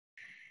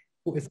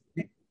who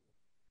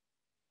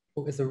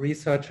is a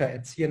researcher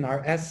at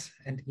CNRS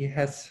and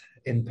EHS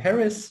in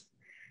Paris.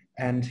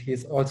 And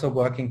he's also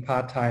working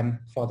part-time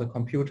for the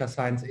Computer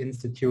Science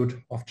Institute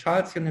of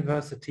Charles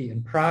University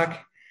in Prague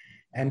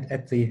and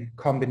at the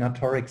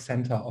Combinatoric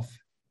Center of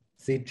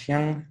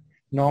Zhejiang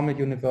Normal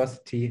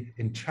University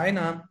in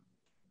China.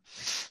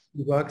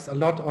 He works a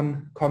lot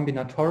on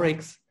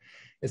combinatorics,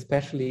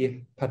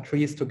 especially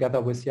Patrice, together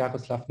with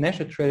Jaroslav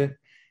Nechetril,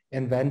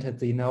 invented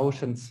the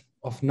notions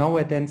of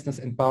nowhere denseness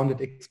and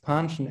bounded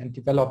expansion and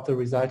developed the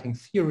resulting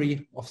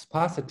theory of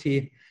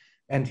sparsity.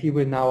 And he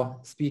will now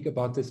speak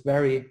about this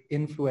very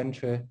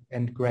influential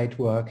and great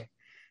work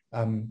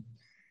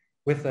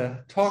with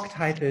a talk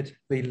titled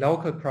The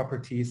Local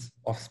Properties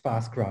of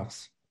Sparse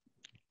Graphs.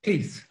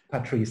 Please,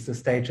 Patrice, the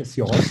stage is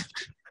yours.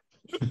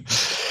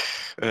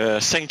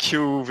 Thank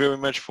you very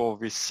much for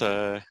this,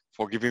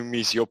 for giving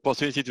me the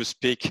opportunity to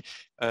speak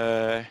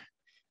in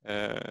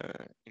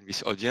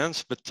this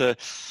audience. But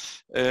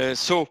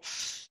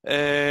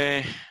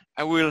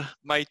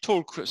my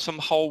talk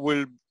somehow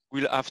will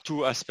have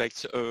two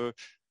aspects: a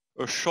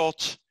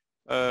short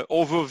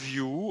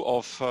overview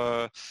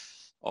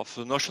of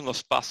the notion of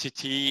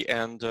sparsity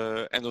and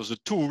of the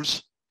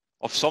tools,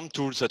 of some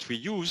tools that we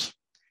use.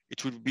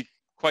 It will be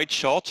quite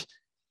short,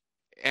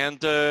 and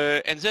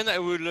then I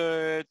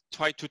will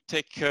try to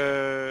take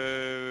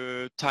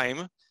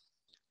time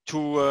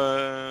for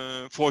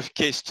a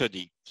case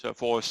study, so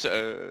for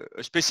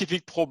a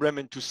specific problem,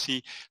 and to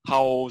see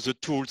how the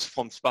tools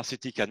from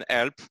sparsity can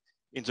help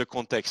in the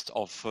context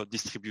of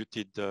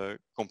distributed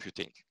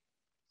computing.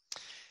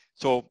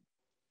 So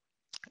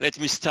let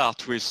me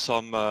start with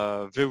some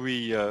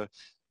very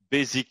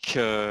basic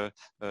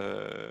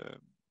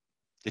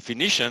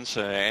definitions,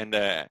 and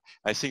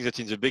I think that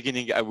in the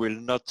beginning I will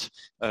not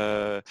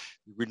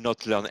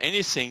learn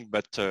anything,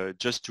 but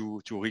just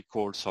to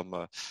recall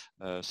some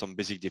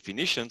basic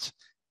definitions.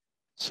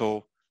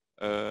 So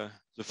the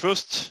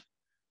first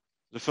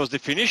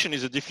definition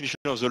is a definition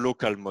of the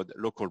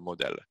local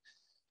model.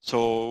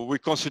 So we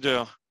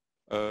consider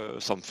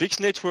some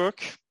fixed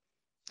network,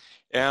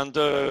 and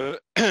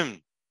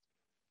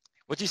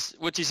what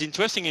is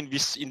interesting in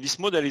this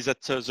model is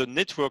that the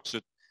network,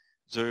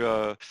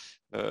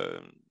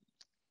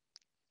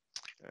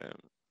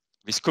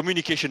 this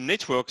communication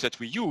network that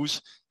we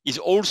use is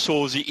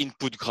also the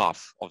input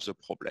graph of the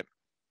problem.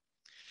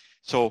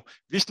 So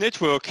this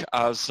network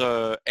has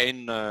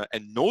n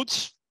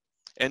nodes,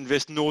 and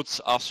these nodes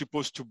are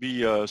supposed to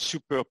be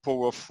super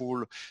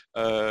powerful,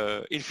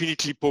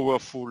 infinitely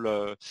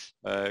powerful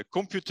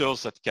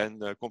computers that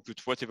can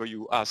compute whatever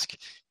you ask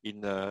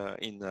in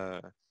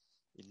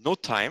no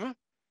time.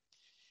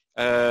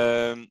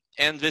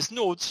 And these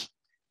nodes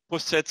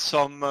possess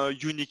some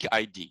unique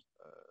ID.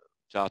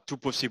 There are two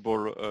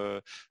possible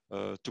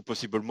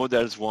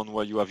models, one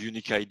where you have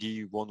unique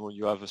ID, one where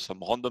you have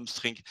some random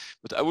string.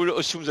 But I will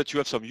assume that you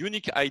have some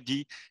unique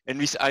ID, and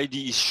this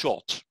ID is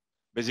short.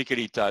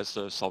 Basically, it has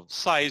some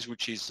size,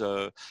 which is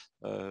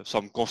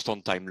some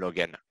constant time log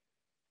n.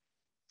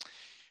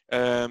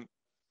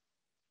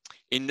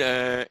 In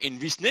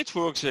this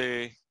network,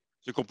 the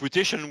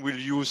computation will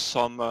use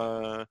some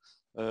will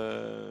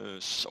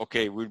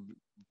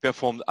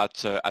performed at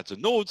the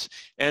nodes,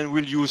 and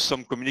will use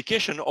some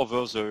communication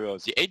over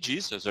the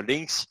edges, the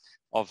links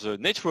of the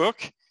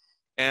network,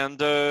 and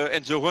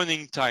the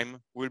running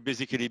time will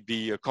basically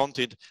be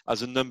counted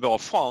as a number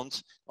of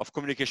rounds of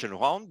communication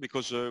round,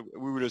 because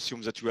we will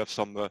assume that you have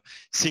some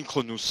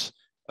synchronous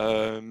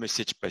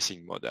message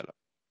passing model.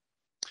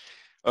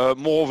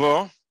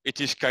 Moreover,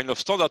 it is kind of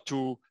standard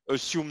to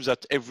assume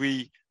that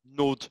every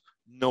node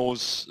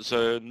knows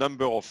the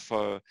number of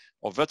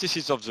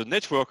vertices of the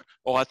network,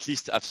 or at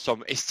least have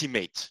some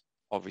estimate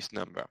of this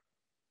number.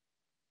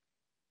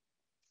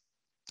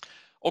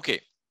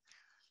 Okay.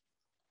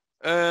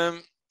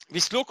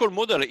 This local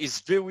model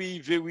is very,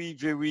 very,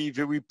 very,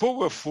 very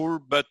powerful,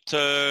 but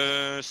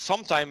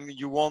sometimes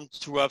you want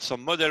to have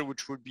some model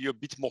which will be a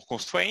bit more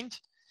constrained.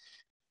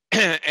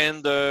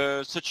 And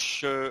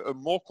such a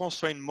more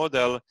constrained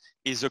model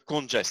is a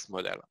congest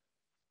model.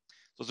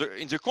 So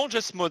in the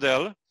congest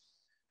model,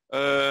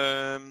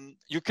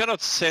 you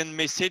cannot send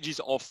messages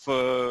of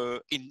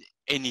in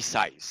any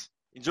size.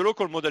 In the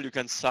local model, you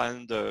can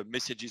send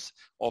messages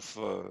of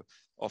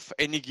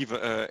any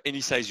given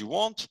any size you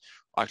want.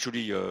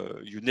 Actually,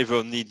 you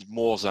never need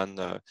more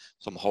than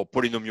somehow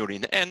polynomial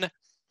in n.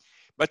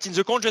 But in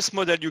the congest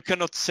model, you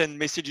cannot send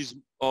messages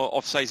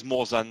of size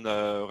more than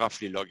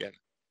roughly log n.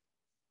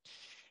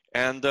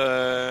 And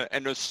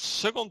a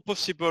second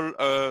possible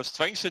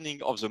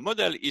strengthening of the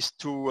model is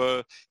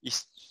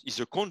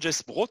a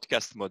congest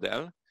broadcast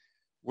model,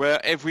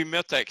 where every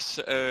mutex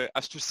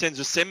has to send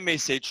the same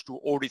message to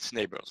all its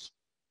neighbors.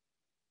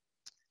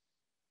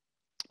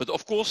 But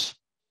of course,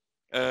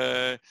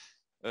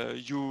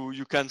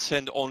 you can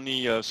send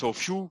only so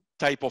few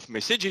type of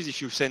messages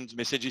if you send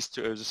messages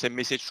to the same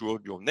message to all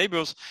your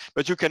neighbors,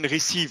 but you can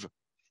receive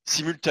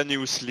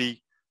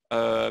simultaneously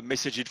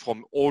messages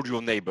from all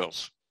your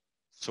neighbors.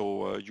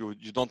 So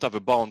you don't have a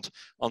bound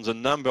on the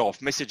number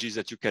of messages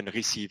that you can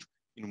receive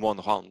in one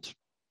round,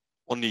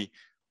 only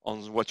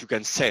on what you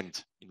can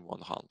send in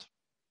one round.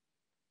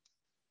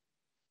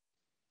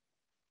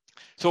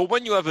 So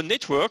when you have a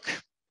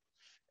network,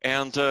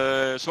 and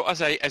so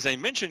as I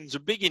mentioned in the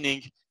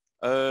beginning,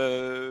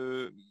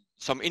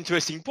 some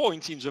interesting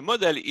points in the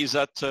model is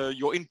that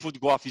your input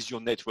graph is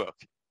your network.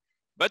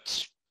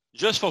 But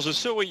just for the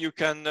theory, you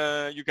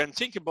can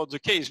think about the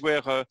case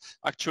where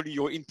actually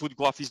your input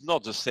graph is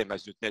not the same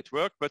as the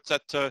network, but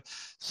that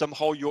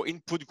somehow your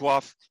input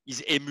graph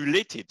is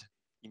emulated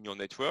in your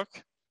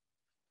network.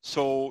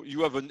 So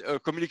you have a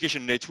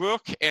communication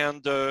network,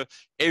 and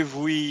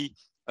every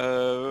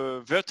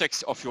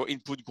vertex of your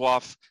input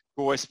graph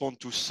corresponds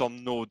to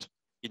some node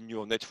in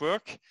your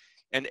network,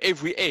 and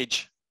every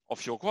edge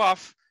of your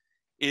graph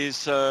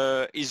is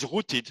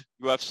routed.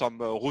 You have some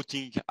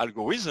routing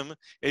algorithm.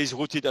 It is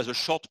routed as a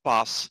short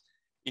path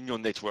in your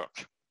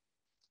network.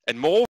 And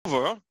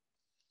moreover,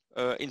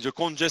 in the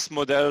congest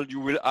model, you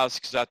will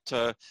ask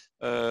that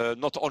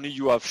not only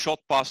you have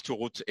short paths to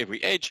route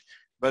every edge,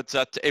 but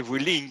that every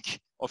link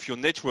of your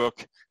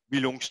network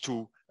belongs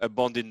to a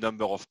bounded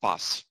number of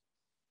paths.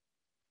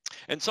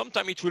 And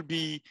sometimes it will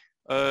be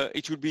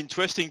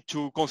interesting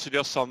to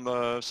consider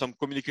some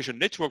communication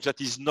networks that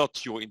is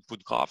not your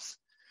input graph,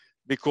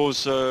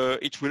 because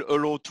it will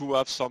allow to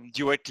have some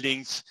direct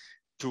links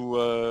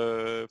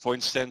to, for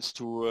instance,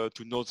 to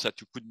nodes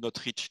that you could not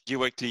reach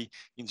directly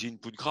in the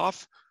input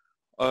graph,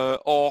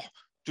 or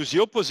to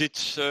the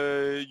opposite,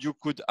 you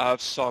could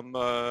have some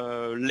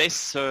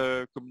less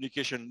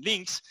communication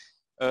links,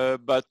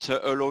 but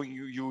allowing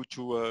you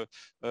to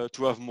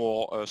have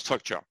more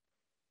structure.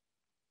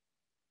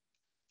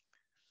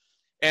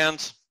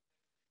 And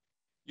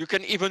you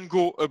can even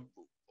go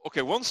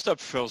one step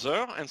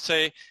further and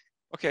say,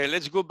 okay,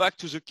 let's go back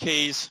to the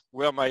case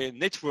where my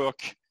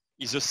network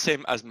is the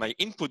same as my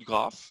input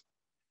graph,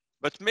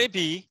 but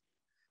maybe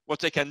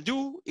what I can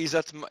do is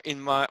that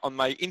on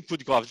my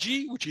input graph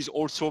G, which is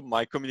also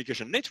my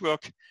communication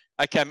network,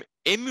 I can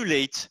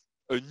emulate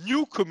a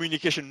new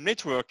communication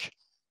network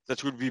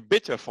that will be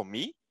better for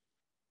me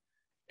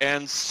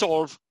and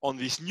solve on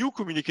this new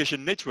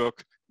communication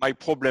network my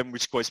problem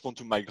which corresponds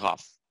to my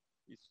graph.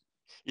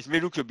 It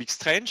may look a bit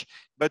strange,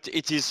 but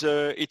it is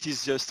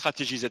a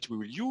strategy that we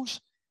will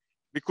use,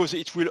 because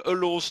it will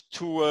allow us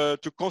to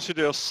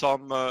consider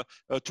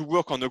to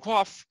work on a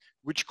graph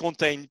which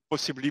contain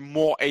possibly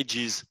more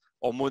edges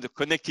or more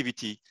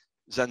connectivity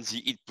than the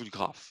input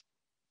graph.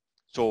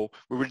 So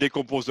we will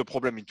decompose the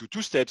problem into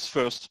two steps.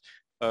 First,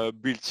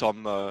 build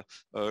some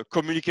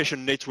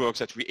communication networks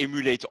that we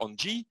emulate on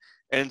G,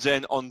 and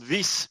then on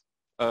this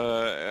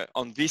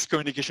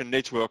communication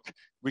network,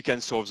 we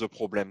can solve the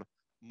problem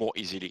more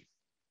easily.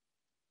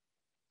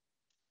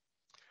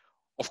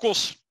 Of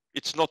course,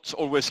 it's not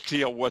always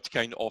clear what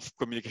kind of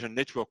communication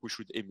network we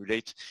should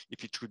emulate,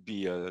 if it should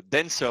be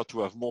denser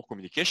to have more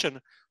communication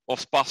or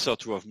sparser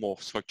to have more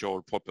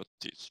structural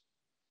properties.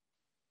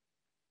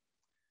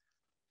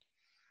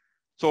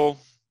 So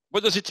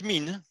what does it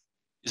mean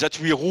that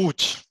we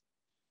route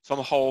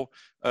somehow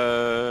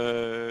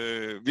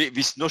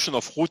this notion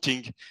of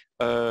routing,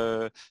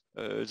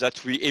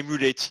 that we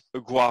emulate a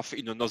graph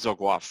in another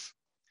graph?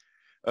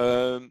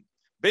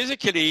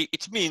 Basically,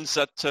 it means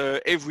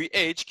that every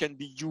edge can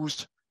be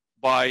used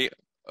by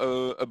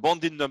a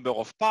bounded number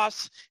of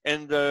paths,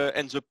 and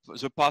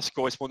the paths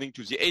corresponding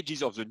to the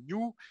edges of the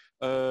new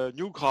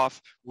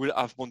graph will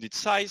have bounded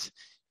size.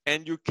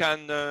 And you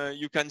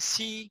can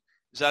see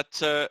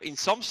that in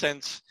some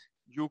sense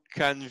you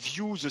can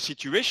view the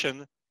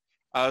situation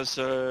as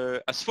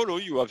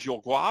follows. You have your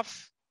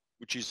graph,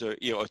 which is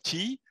here a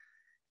T,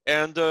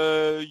 and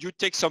you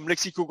take some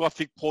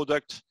lexicographic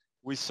product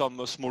with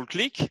some small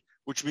click,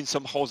 which means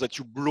somehow that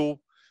you blow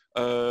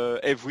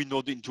every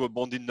node into a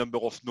bounded number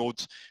of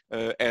nodes,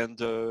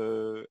 and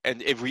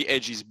every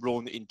edge is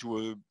blown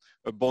into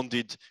a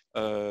bounded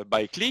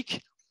by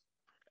click.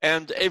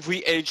 And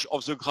every edge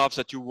of the graph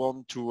that you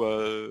want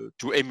to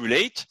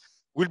emulate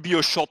will be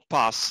a short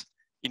path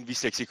in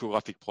this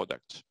lexicographic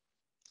product.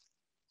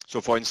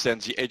 So for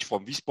instance, the edge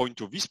from this point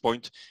to this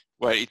point,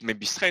 well, it may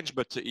be strange,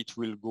 but it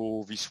will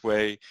go this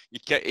way.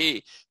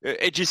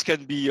 Edges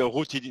can be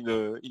routed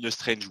in a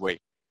strange way.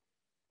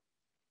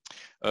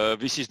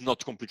 This is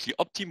not completely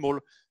optimal,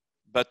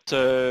 but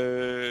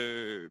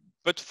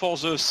for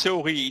the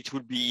theory, it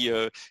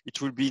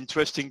will be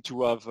interesting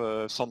to have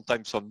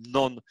sometimes some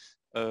non-optimal,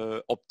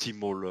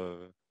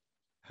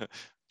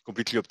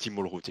 completely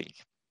optimal routing.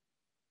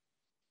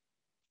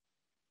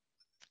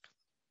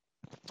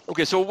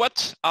 Okay, so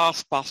what are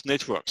sparse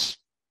networks?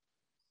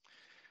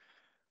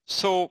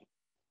 So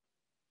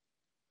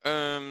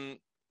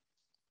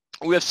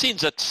we have seen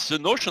that the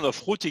notion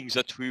of routing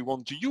that we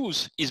want to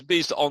use is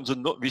based on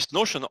this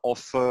notion of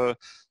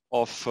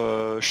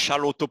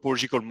shallow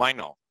topological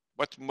minor.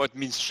 What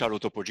means shallow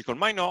topological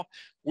minor?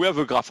 We have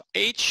a graph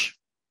H,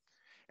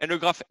 and a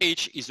graph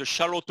H is a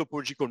shallow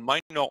topological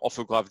minor of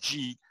a graph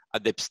G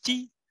at depth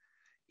T.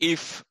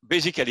 If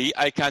basically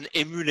I can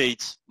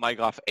emulate my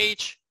graph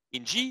H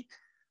in G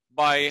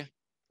by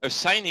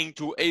assigning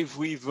to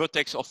every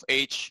vertex of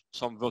H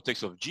some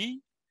vertex of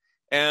G,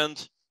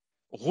 and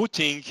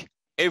routing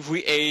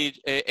every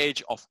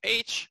edge of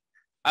H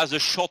as a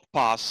short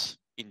path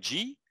in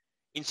G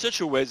in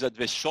such a way that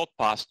the short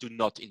paths do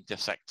not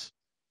intersect.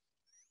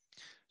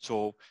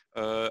 So,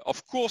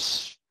 of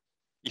course,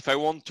 if I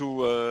want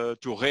to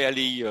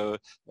really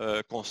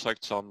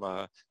construct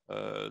some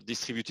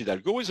distributed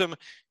algorithm,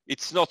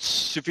 it's not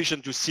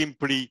sufficient to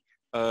simply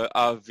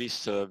have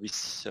this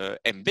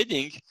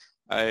embedding.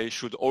 I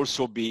should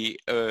also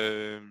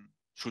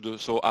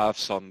have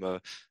some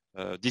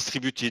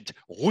distributed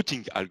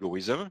routing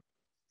algorithm.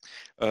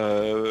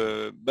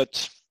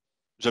 But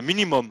the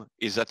minimum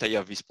is that I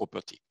have this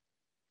property.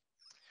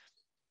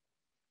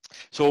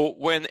 So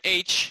when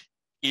H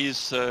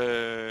is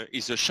a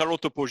shallow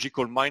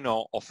topological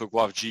minor of a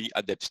graph G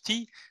at depth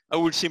T, I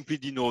will simply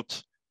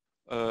denote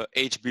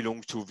H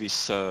belongs to this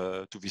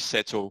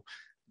set. So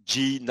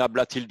G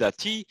nabla tilde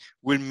T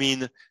will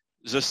mean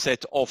the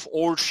set of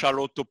all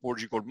shallow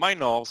topological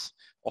minors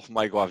of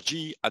my graph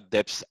G at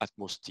depth at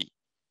most T.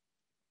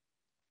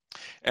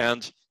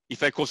 And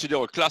if I consider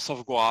a class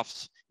of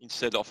graphs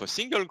instead of a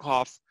single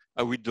graph,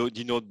 I will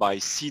denote by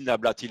C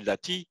nabla tilde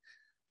T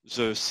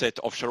the set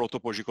of shallow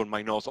topological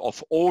minors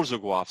of all the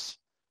graphs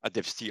at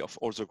depth T of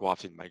all the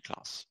graphs in my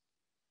class.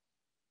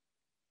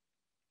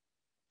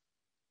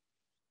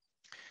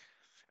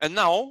 And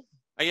now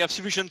I have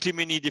sufficiently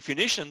many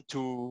definitions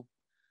to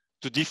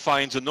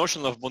define the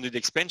notion of bounded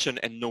expansion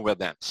and nowhere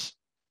dense.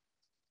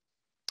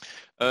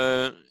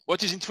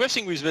 What is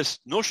interesting with these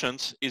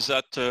notions is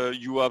that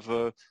you have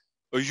a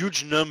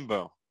huge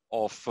number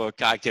of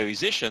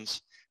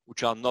characterizations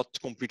which are not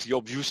completely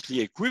obviously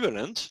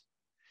equivalent.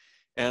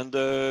 And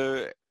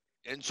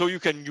so you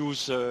can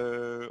use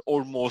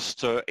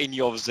almost any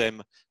of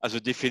them as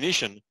a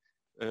definition,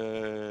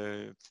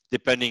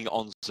 depending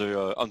on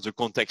the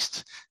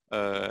context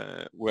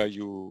that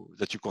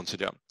you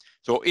consider.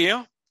 So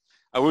here,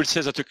 I will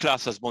say that a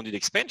class has bounded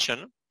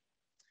expansion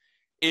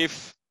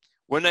if,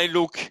 when I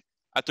look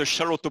at a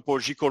shallow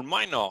topological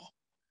minor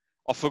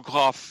of a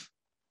graph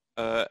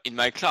in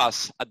my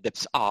class at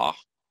depth R,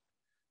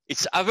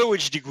 its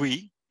average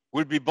degree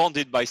will be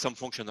bounded by some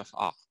function of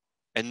R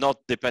and not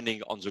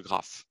depending on the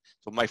graph.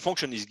 So my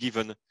function is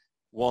given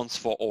once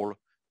for all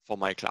for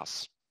my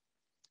class.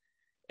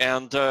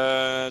 And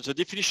the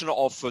definition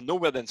of a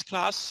nowhere dense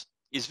class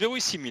is very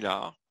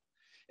similar,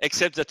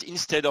 except that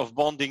instead of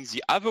bounding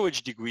the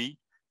average degree,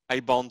 I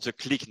bound the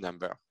clique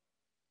number.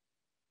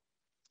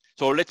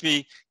 So let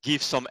me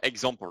give some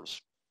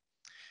examples.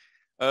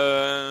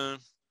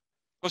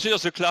 Consider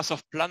the class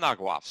of planar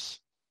graphs.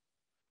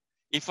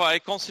 If I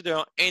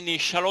consider any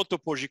shallow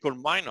topological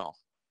minor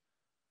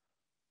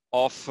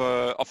of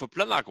a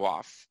planar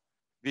graph,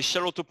 this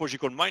shallow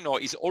topological minor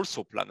is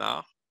also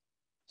planar.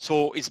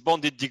 So its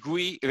bounded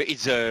degree,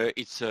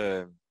 its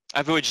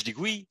average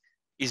degree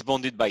is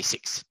bounded by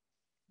 6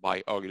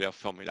 by Euler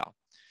formula.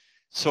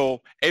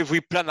 So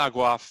every planar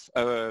graph,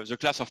 the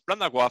class of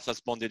planar graphs has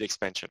bounded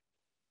expansion.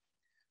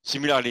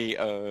 Similarly,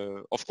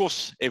 of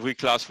course, every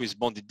class with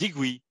bounded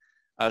degree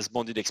has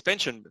bounded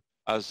expansion,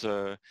 as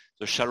the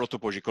shallow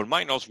topological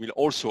minors will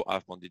also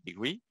have bounded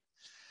degree.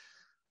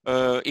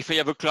 If I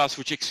have a class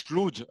which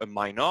excludes a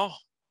minor,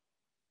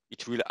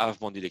 it will have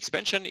bounded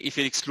expansion. If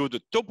it excludes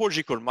a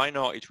topological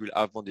minor, it will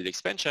have bounded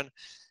expansion,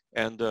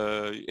 and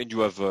you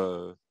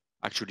have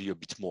actually a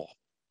bit more.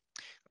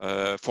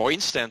 For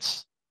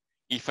instance,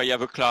 if I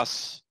have a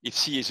class, if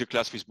C is a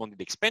class with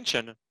bounded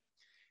expansion,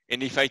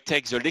 and if I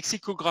take the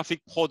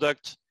lexicographic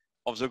product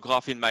of the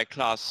graph in my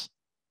class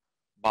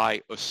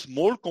by a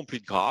small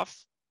complete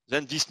graph,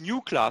 then this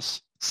new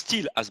class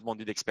still has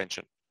bounded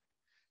expansion.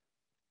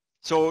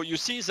 So you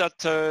see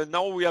that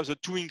now we have the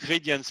two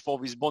ingredients for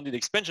this bounded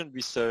expansion,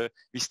 with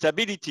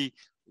stability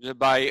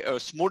by a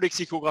small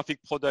lexicographic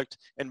product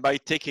and by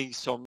taking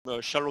some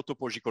shallow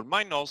topological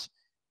minors,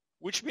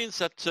 which means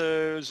that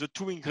the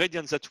two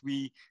ingredients that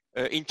we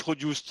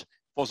introduced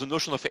for the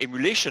notion of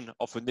emulation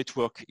of a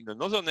network in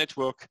another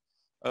network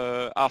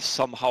are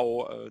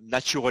somehow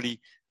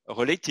naturally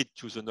related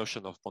to the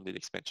notion of bounded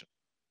expansion.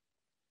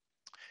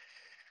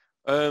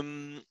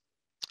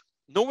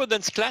 Nowhere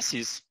dense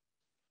classes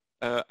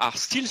are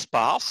still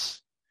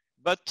sparse,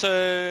 but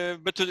a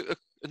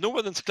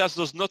nowhere dense class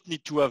does not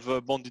need to have a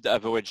bounded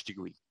average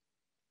degree.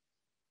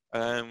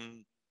 A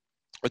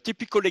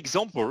typical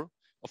example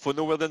of a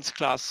nowhere dense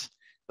class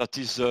that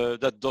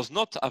does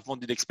not have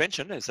bounded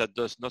expansion, and that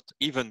does not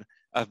even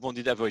have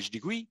bounded average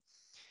degree,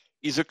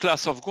 is a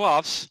class of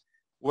graphs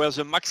where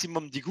the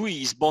maximum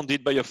degree is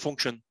bounded by a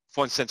function.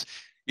 For instance,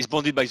 is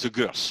bounded by the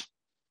girth.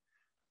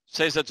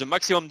 Says that the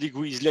maximum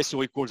degree is less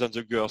or equal than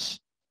the girth,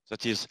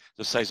 that is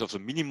the size of the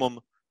minimum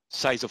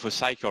size of a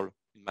cycle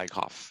in my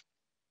graph.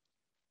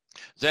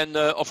 Then,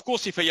 of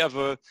course, if I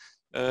have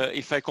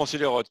if I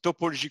consider a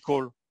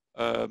topological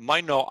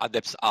minor at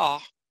depth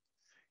R,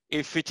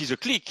 if it is a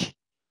clique,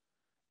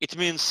 it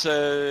means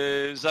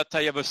that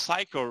I have a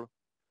cycle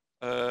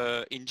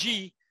in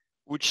G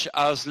which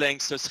has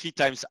length 3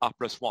 times R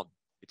plus 1.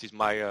 It is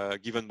my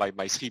given by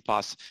my 3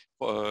 paths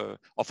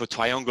of a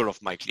triangle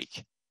of my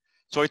clique.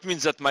 So it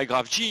means that my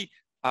graph G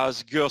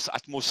has girth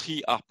at most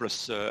 3 r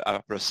plus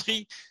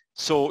 3.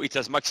 So it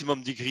has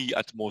maximum degree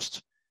at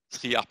most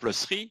 3 r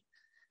plus 3.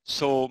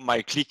 So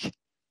my clique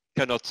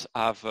cannot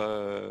have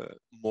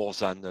more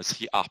than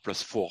 3 r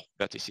plus 4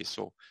 vertices.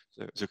 So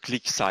the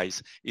clique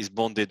size is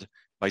bounded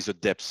by the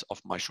depth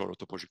of my shallow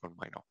topological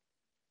minor.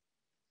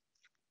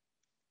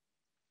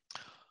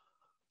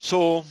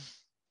 So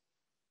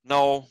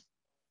now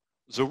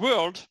the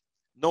world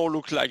now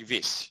looks like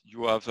this.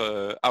 You have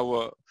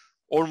our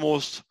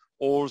almost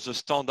all the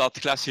standard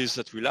classes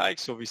that we like.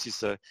 So this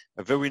is a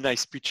very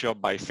nice picture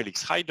by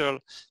Felix Heidel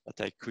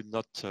that I could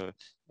not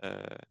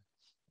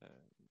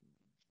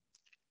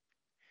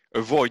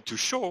avoid to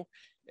show.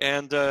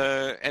 And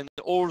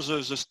all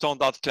the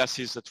standard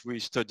classes that we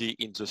study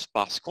in the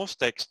sparse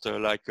context,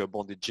 like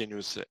bounded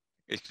genus,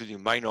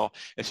 excluding minor,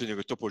 excluding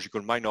a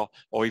topological minor,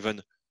 or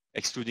even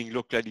excluding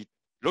locally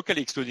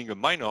excluding a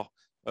minor,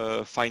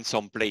 find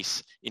some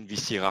place in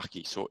this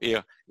hierarchy. So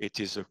here it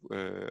is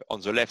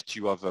on the left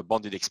you have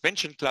bounded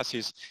expansion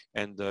classes,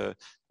 and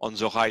on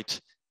the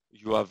right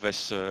you have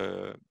this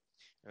on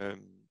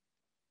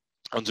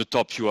the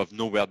top you have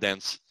nowhere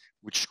dense,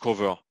 which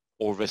cover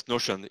all this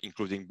notion,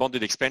 including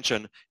bounded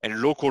expansion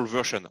and local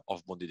version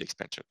of bounded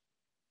expansion.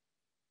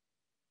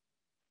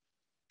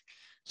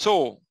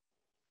 So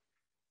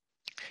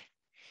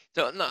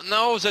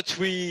now that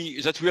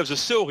we have the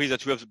theory,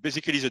 that we have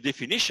basically the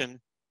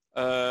definition,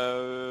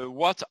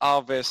 what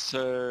are these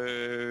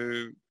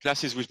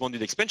classes with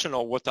bounded expansion,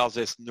 or what are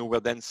these nowhere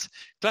dense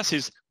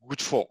classes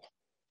good for?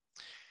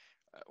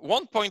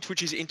 One point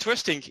which is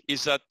interesting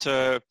is that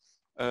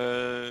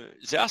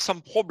there are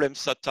some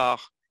problems that are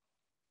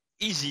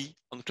easy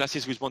on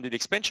classes with bounded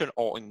expansion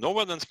or in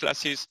nowhere dense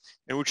classes,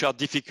 and which are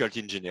difficult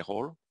in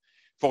general.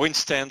 For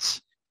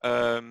instance,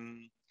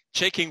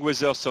 checking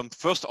whether some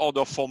first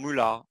order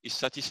formula is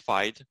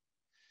satisfied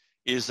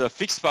is a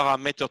fixed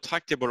parameter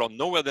tractable on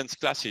nowhere dense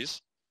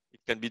classes.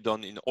 It can be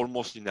done in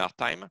almost linear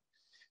time,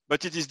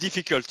 but it is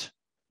difficult.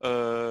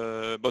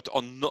 But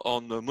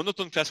on a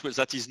monotone class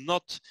that is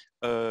not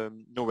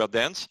nowhere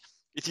dense,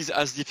 it is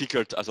as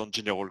difficult as on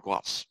general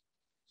graphs.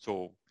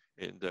 So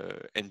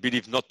and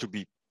believed not to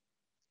be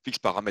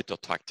fixed parameter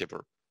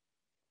tractable.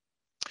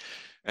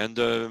 And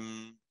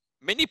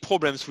many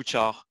problems which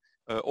are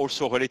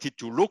also related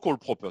to local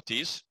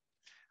properties,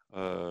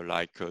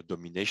 like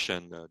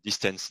domination,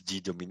 distance D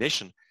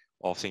domination,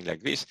 or things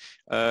like this,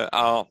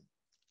 have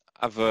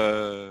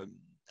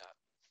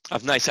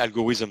nice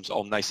algorithms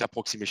or nice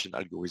approximation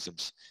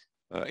algorithms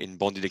in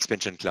bounded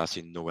expansion class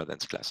in nowhere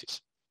dense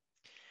classes.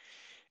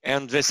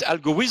 And these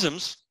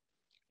algorithms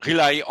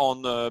rely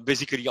on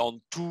basically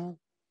on two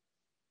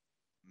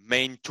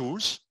main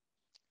tools,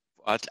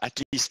 at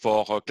least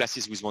for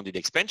classes with bounded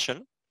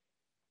expansion.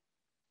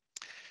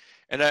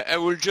 And I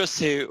will just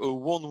say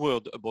one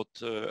word about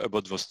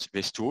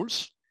these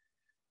tools.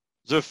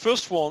 The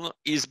first one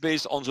is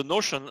based on the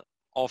notion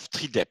of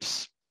tree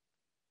depths.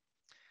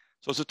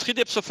 So the tree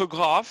depth of a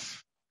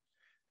graph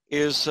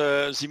is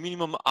the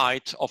minimum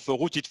height of a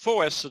rooted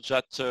forest, such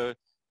that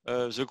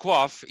the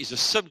graph is a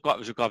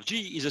subgraph. The graph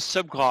G is a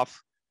subgraph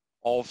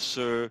of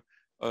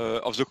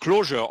the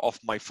closure of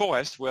my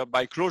forest, where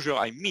by closure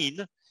I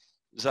mean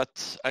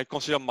that I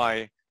consider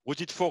my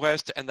rooted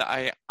forest and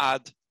I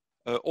add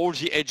all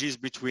the edges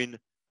between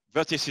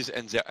vertices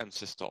and their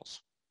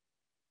ancestors.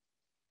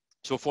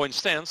 So for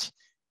instance,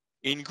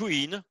 in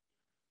green,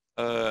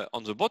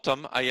 on the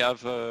bottom, I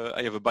have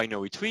a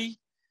binary tree,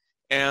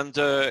 and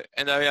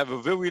I have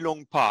a very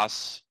long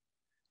path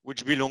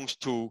which belongs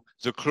to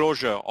the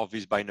closure of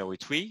this binary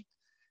tree.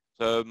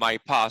 So my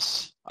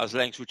path has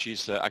length which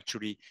is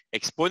actually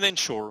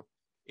exponential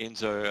in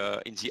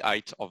the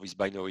height of this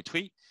binary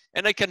tree,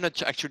 and I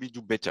cannot actually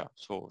do better.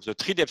 So the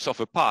tree depth of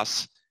a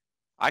path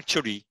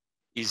actually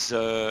is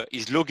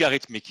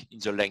logarithmic in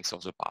the length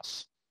of the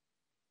path.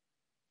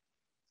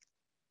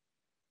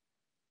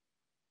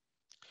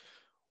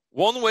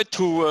 One way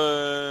to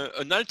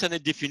an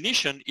alternate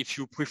definition, if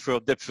you prefer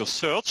depth first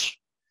search,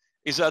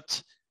 is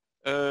that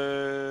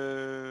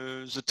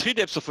the tree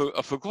depth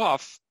of a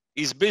graph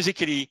is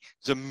basically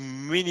the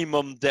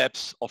minimum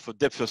depth of a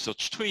depth first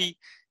search tree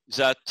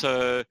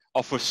that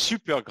of a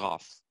super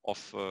graph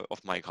of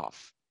my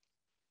graph.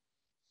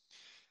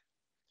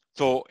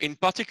 So in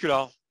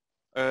particular,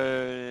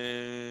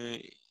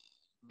 by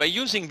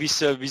using this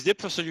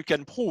depth first search, you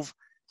can prove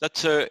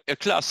that a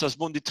class has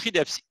bounded tree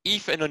depths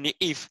if and only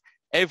if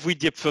every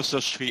depth first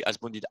search tree has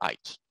bounded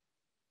height.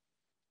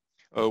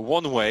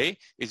 One way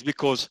is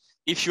because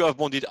if you have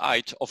bounded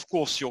height, of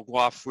course your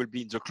graph will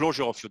be in the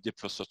closure of your depth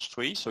first search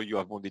tree, so you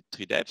have bounded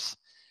tree depths.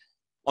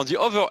 On the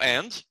other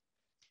hand,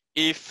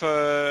 if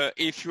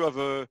you have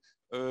a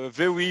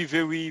very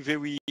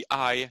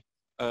high,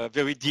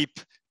 very deep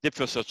depth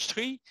first search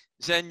tree,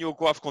 then your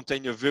graph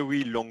contains a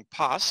very long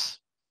path.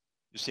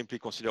 You simply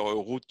consider a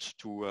root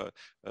to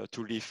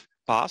leaf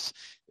path,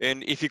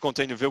 and if it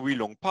contains a very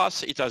long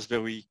path, it has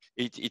a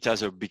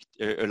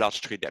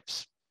large tree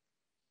depth.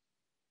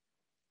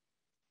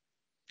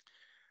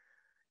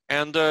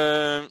 And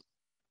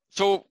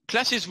so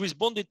classes with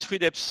bounded tree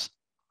depths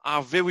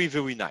are very,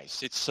 very nice.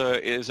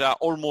 They are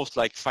almost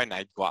like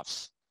finite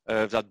graphs,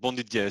 that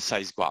bonded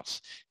size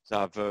graphs. They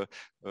are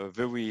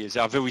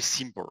very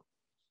simple.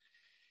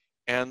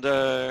 And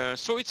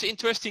so it's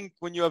interesting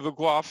when you have a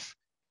graph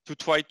to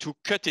try to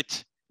cut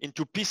it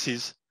into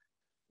pieces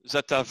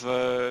that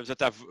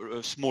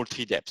have small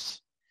tree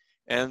depths.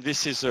 And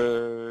this is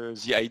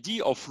the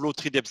idea of low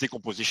tree depth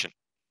decomposition.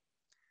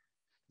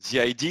 The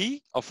idea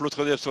of low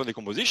tree depth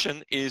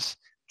decomposition is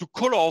to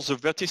color the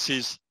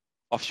vertices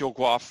of your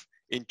graph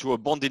into a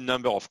bounded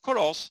number of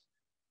colors,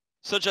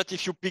 such that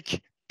if you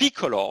pick p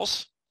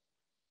colors,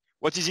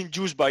 what is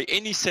induced by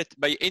any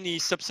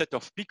subset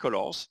of p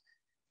colors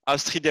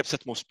has tree depths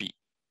at most p.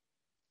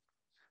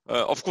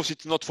 Of course,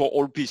 it's not for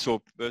all p,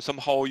 so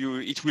somehow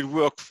it will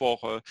work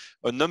for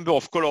a number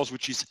of colors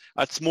which is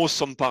at most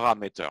some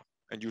parameter,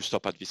 and you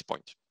stop at this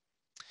point.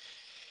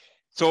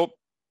 So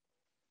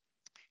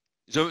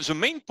the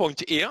main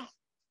point here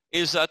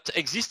is that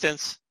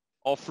existence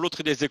of low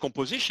tree depth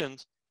decomposition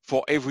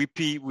for every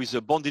p with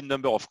a bounded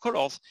number of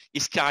colors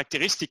is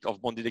characteristic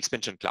of bounded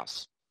expansion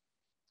class.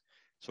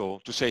 So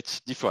to say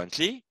it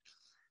differently,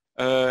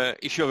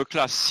 if you have a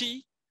class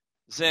C,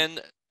 then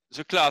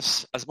the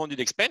class has bounded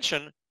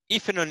expansion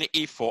if and only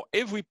if for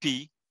every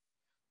p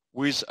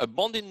with a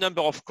bounded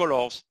number of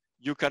colors,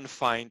 you can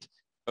find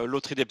a low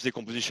tree depth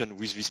decomposition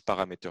with this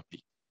parameter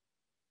p.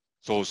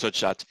 So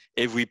such that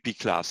every p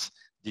class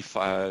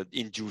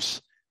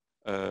induce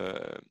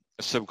a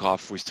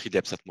subgraph with tree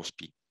depths at most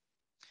p.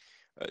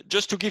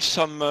 Just to give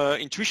some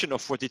intuition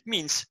of what it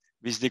means,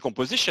 this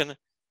decomposition,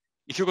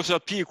 if you consider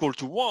p equal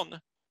to 1,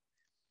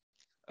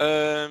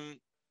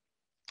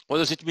 what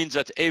does it mean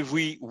that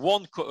every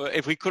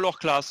color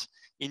class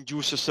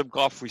induce a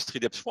subgraph with tree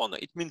depth 1?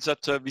 It means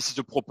that this is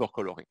a proper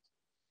coloring.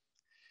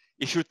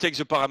 If you take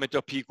the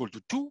parameter p equal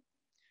to 2,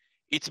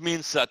 it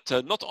means that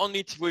not only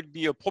it will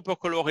be a proper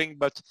coloring,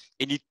 but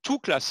any two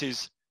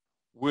classes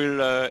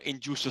will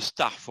induce a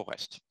star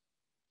forest.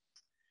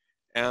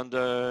 And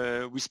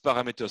with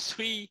parameter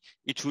 3,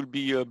 it will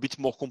be a bit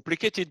more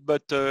complicated,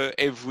 but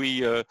every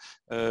 3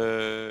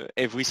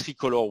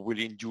 color will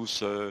induce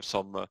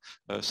some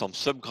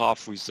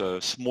subgraph with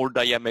a small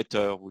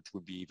diameter, which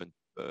would be even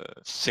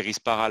series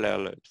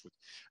parallel.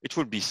 It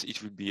will be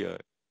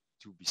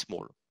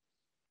small.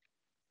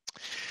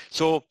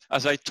 So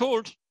as I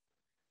told,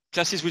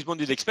 classes with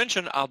bounded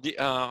expansion are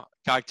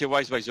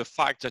characterized by the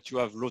fact that you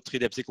have low tree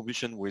depth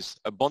decomposition with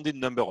a bounded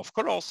number of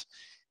colors.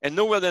 And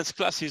nowhere dense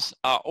classes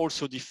are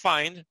also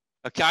defined,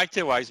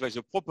 characterized by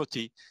the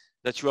property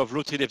that you have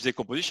low tree depth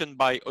decomposition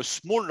by a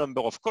small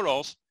number of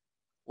colors,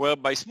 where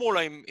by small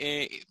I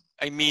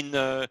mean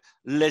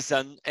less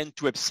than n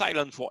to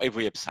epsilon for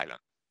every epsilon,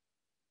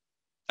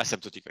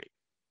 asymptotically.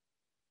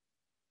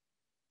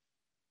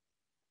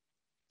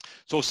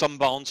 So some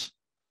bounds.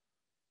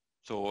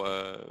 So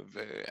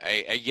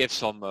I gave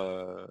some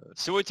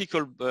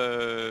theoretical,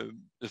 the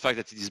fact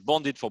that it is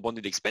bounded for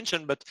bounded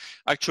expansion, but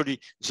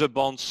actually the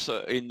bounds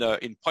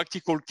in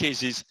practical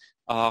cases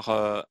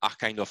are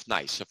kind of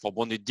nice. For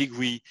bounded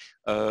degree,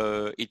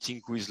 it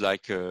includes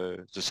like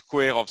the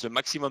square of the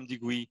maximum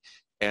degree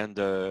and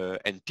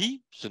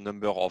p, the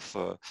number of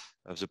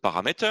the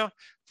parameter.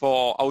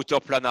 For outer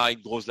planar,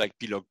 it grows like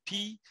p log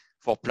p.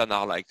 For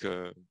planar, like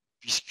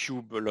p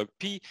cube log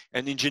p.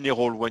 And in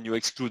general, when you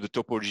exclude the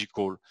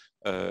topological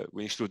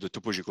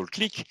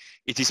clique,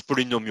 it is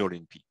polynomial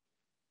in P.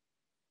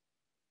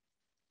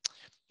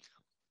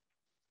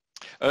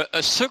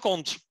 A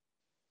second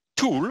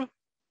tool,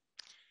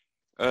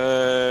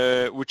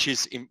 which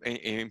is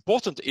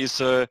important,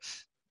 is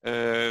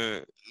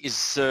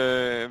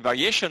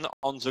variation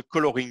on the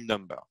coloring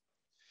number.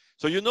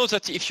 So you know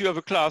that if you have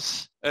a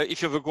class,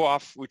 if you have a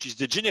graph which is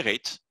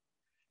degenerate,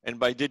 and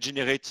by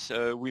degenerate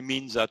we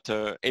mean that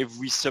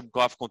every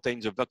subgraph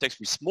contains a vertex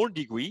with small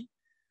degree,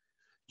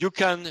 you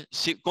can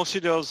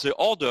consider the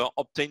order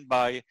obtained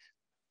by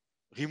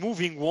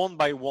removing one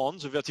by one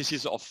the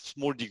vertices of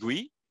small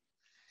degree.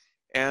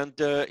 And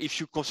if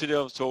you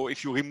consider, so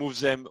if you remove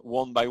them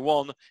one by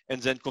one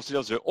and then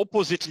consider the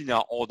opposite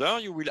linear order,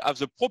 you will have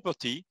the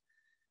property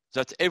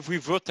that every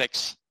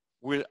vertex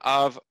will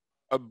have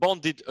a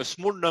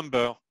small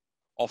number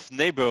of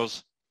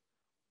neighbors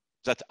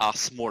that are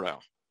smaller.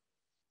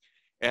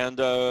 And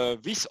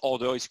this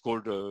order is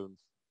called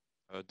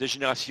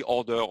degeneracy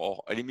order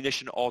or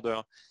elimination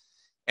order,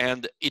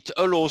 and it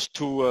allows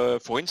to,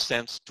 for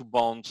instance, to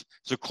bound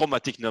the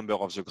chromatic number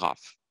of the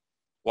graph.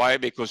 Why?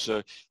 Because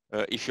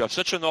if you have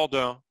such an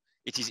order,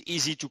 it is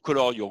easy to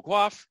color your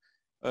graph.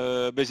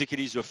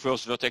 Basically, the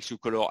first vertex you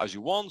color as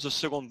you want, the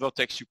second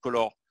vertex you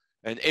color,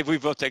 and every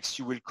vertex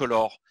you will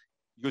color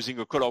using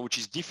a color which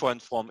is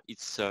different from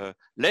its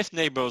left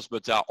neighbors,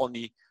 but there are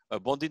only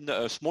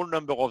a small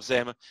number of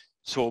them.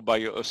 So by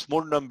a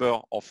small number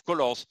of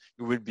colors,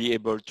 you will be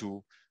able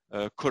to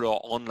color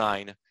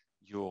online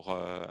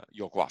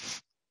your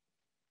graph.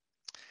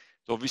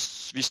 So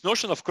this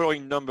notion of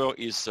coloring number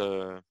is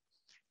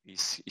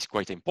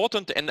quite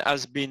important and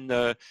has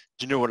been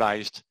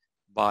generalized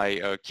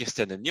by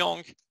Kirsten and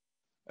Young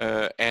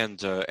and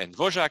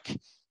Wojak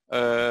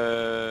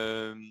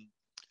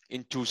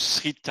into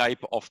three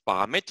types of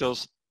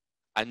parameters: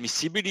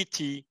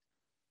 admissibility,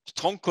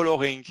 strong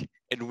coloring,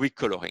 and weak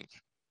coloring.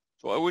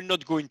 So I will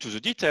not go into the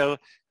detail.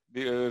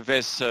 These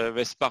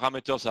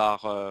parameters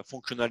are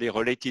functionally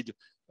related,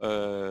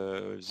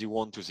 the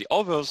one to the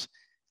others.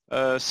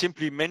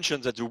 Simply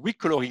mention that the weak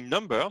coloring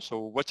number, so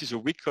what is a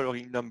weak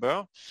coloring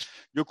number?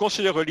 You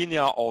consider a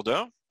linear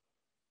order,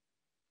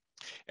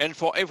 and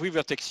for every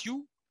vertex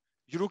U,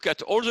 you look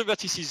at all the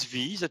vertices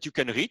V that you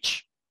can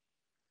reach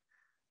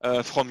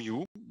from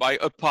U by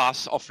a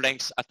path of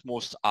length at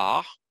most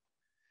R,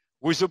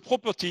 with the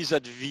property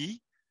that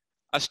V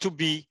has to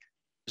be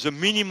the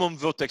minimum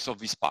vertex of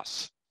this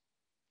path.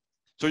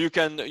 So you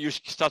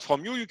start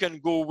from U, you can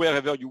go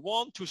wherever you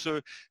want to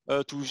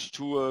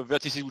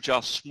vertices which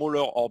are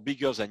smaller or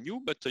bigger than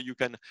U, but you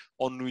can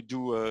only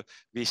do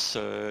this,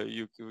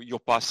 your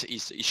path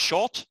is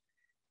short,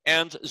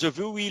 and the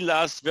very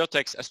last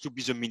vertex has to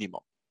be the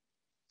minimum.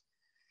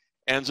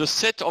 And the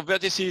set of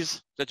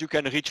vertices that you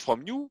can reach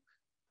from U,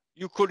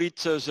 you call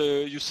it,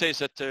 you say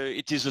that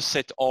it is a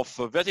set of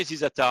vertices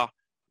that are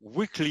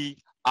weakly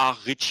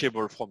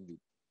reachable from U.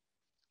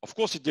 Of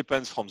course, it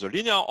depends from the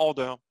linear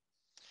order,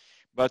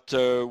 but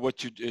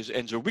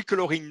and the weak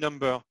coloring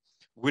number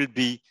will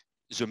be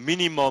the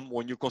minimum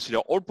when you consider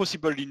all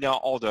possible linear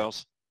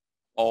orders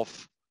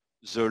of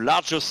the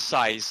largest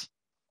size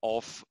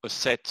of a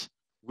set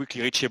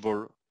weakly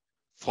reachable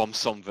from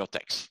some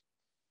vertex.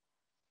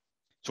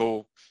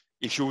 So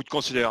if you would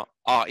consider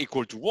R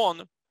equal to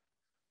 1,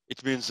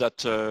 it means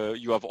that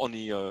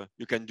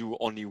you can do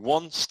only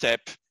one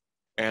step,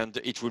 and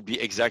it will be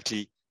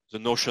exactly the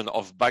notion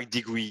of back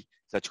degree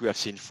that we have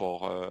seen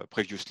for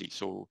previously.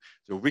 So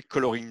the weak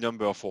coloring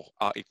number for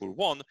R equal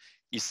 1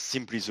 is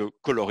simply the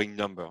coloring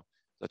number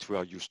that we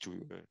are used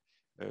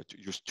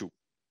to.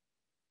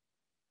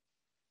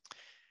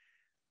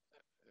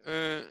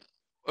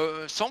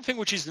 Something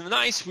which is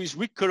nice with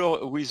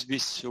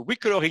this weak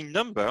coloring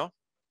number,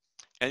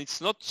 and it's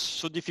not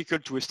so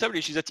difficult to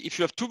establish, is that if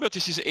you have two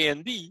vertices A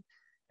and B,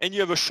 and you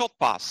have a short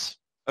path,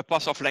 a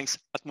path of length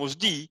at most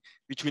D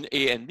between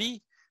A and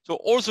B, so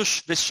all the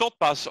short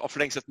paths of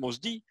length at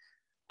most D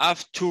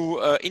have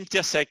to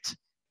intersect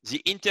the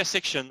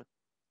intersection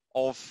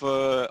of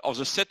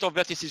the set of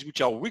vertices which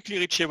are weakly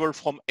reachable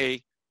from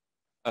A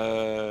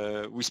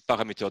with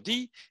parameter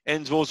D,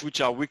 and those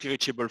which are weakly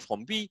reachable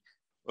from B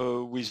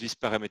with this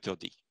parameter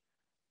D.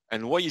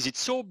 And why is it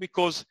so?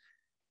 Because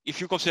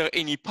if you consider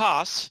any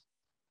path,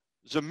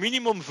 the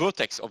minimum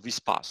vertex of this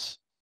path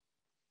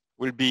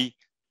will be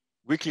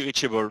weakly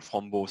reachable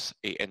from both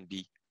A and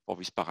B for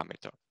this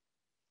parameter.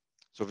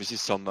 So this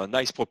is some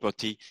nice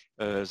property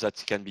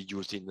that can be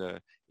used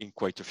in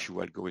quite a few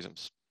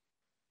algorithms.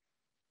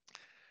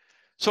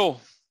 So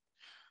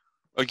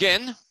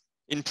again,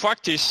 in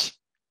practice,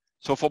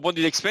 so for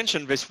bounded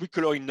expansion, these weak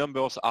coloring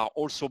numbers are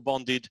also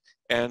bounded,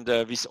 and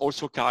this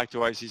also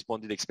characterizes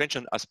bounded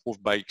expansion as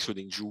proved by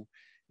excluding Zhu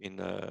in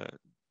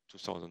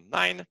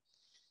 2009.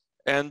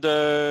 And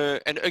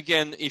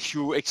again, if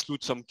you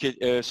exclude some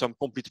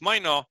complete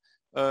minor,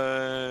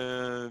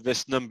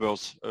 these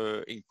numbers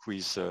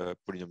increase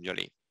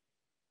polynomially.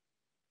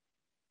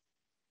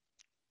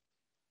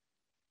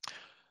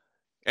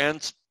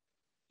 And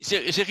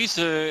there is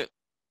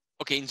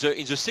okay, in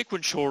the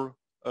sequential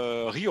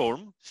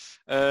realm,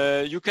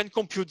 you can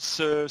compute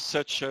so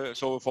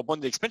for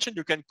bounded expansion,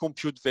 you can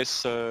compute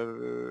this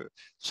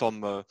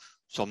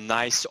some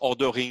nice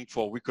ordering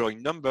for weak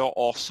coloring number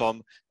or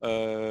some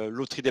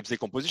low tree depth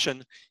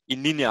decomposition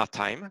in linear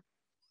time.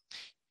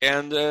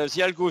 And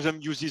the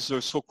algorithm uses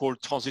the so-called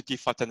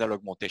transitive fraternal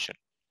augmentation.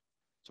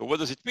 So what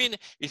does it mean?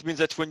 It means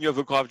that when you have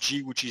a graph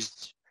G which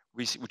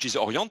is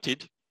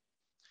oriented,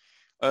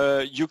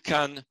 you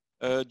can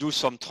do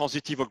some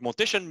transitive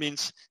augmentation,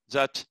 means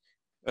that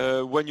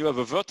when you have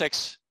a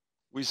vertex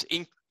with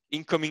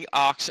incoming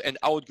arcs and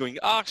outgoing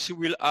arcs, you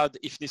will add,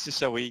 if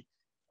necessary,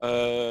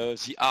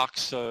 the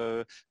arcs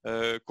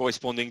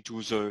corresponding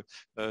to the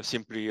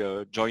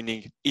simply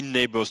joining in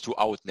neighbors to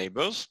out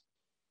neighbors.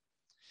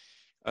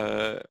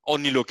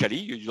 Only locally,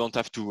 you don't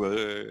have to,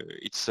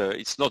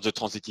 it's not the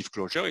transitive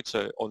closure, it's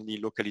only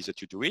locally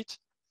that you do it.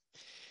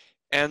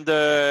 And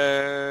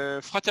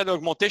fraternal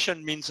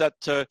augmentation means that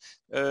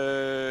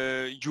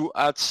you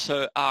add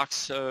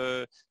arcs,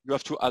 you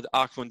have to add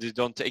arcs when they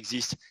don't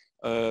exist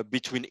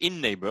between in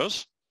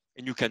neighbors,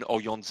 and you can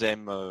orient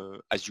them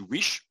as you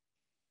wish.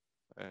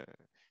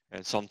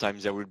 And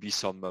sometimes there will be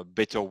some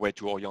better way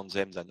to orient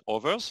them than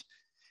others.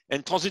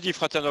 And transitive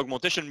fraternal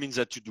augmentation means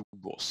that you do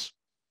both.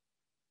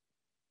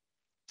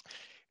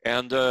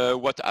 And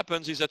what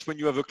happens is that when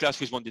you have a class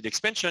with bounded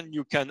expansion,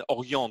 you can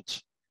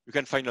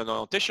find an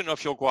orientation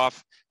of your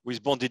graph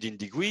with bounded in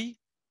degree,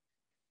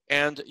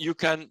 and you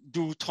can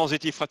do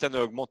transitive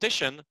fraternal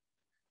augmentation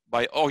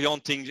by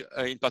orienting,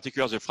 in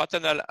particular, the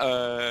fraternal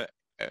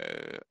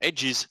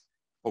edges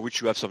for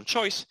which you have some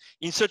choice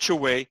in such a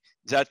way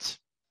that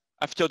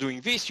after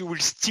doing this, you will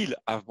still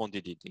have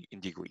bounded in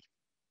degree.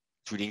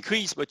 It will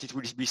increase, but it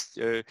will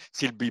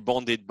still be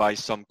bounded by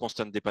some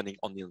constant depending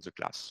only on the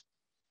class.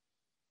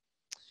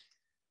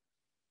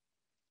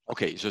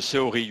 Okay, the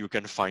theory you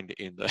can find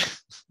in the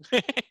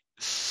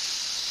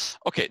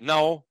okay,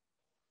 now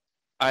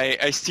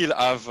I still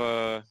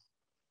have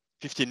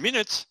 15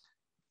 minutes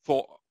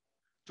to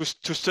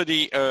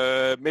study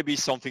maybe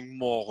something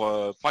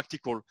more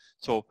practical.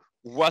 So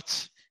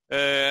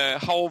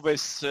how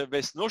this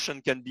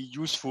notion can be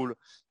useful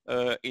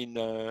in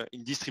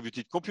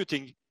distributed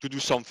computing to do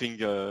something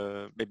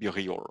maybe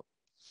real.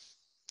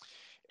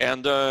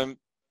 And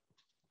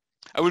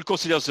I will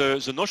consider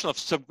the notion of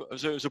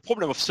the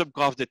problem of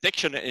subgraph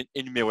detection and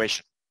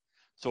enumeration.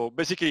 So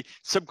basically,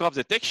 subgraph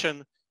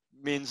detection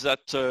means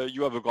that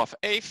you have a graph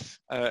F.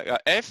 I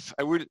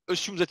will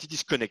assume that it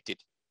is connected.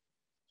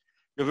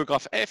 You have a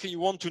graph F, and you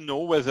want to know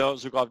whether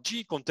the graph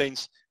G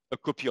contains a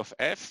copy of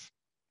F.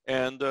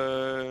 And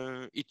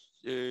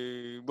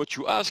what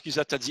you ask is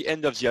that at the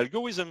end of the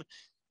algorithm,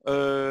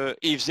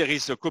 if there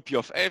is a copy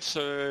of F,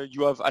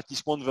 you have at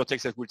least one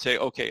vertex that will say,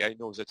 okay, I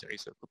know that there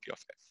is a copy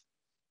of F.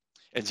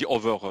 And the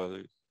other,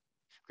 okay,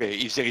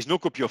 if there is no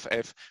copy of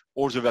F,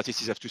 all the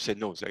vertices have to say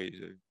no. There is,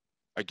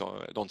 I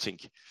don't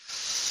think.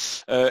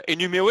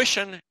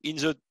 Enumeration in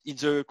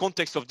the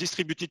context of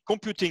distributed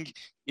computing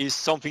is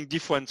something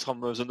different from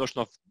the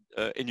notion of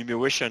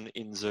enumeration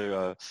in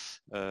the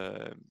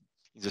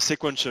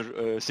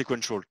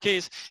sequential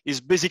case. Is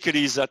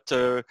basically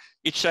that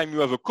each time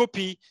you have a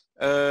copy,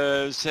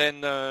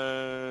 then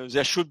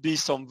there should be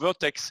some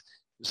vertex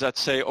that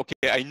say,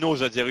 okay, I know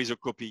that there is a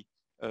copy.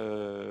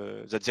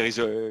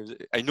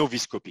 I know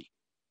this copy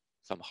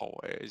somehow.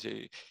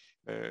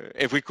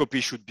 Every copy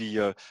should be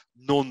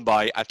known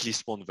by at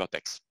least one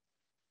vertex.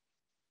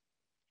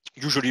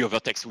 Usually a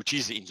vertex which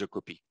is in the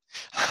copy.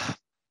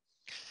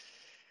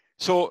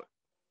 So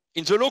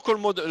in the local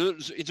model,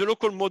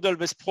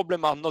 these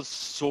problems are not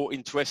so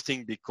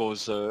interesting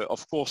because,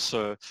 of course,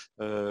 in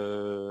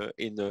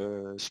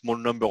a small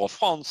number of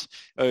rounds,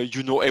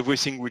 you know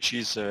everything which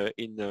is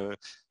in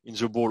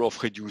the ball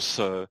of reduce.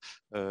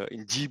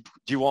 In D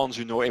ones,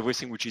 you know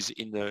everything which is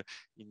in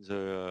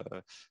a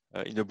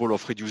ball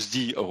of reduce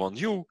D around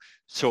you.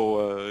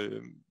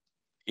 So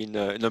in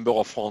a number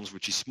of rounds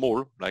which is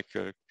small, like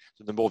the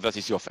number of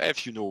vertices of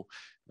F, you know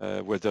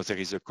whether there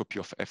is a copy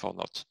of F or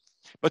not.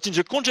 But in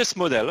the congest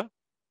model,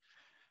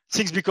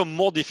 things become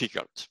more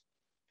difficult.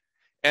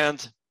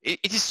 And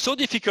it is so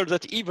difficult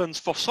that even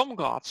for some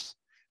graphs,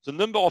 the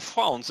number of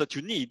rounds that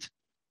you need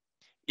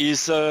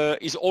is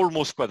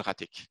almost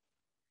quadratic,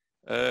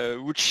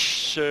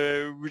 which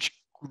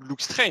could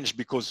look strange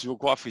because your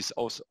graph is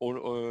also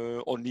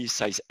only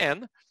size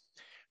n.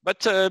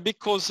 But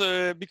because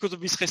of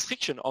this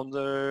restriction on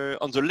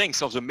the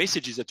length of the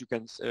messages that you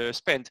can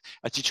spend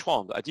at each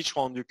round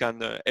you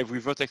can every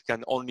vertex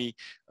can only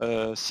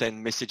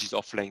send messages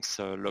of length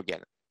log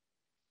n.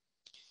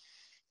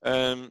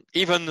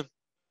 Even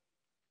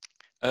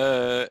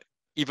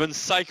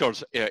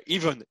cycles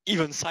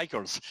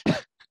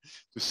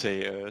to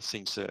say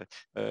things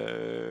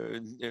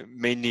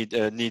may need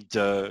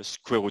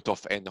square root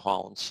of n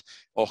rounds,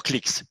 or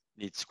clicks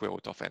need square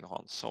root of n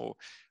rounds. So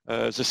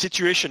the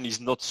situation is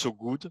not so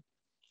good.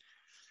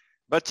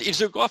 But if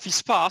the graph is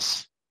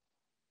sparse,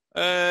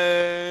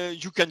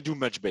 you can do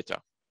much better.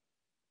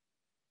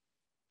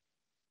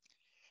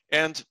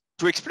 And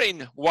to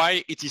explain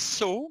why it is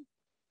so,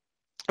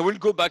 I will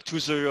go back to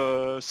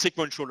the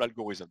sequential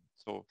algorithm.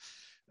 So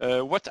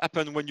what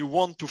happens when you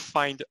want to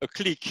find a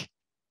click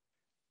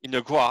in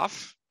a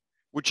graph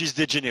which is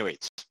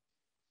degenerate?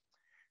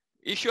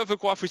 If you have a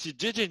graph which is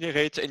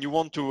degenerate and you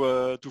want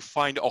to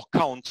find or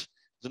count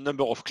the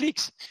number of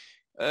clicks,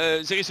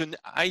 there is an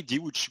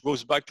idea which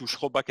goes back to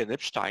Schroback and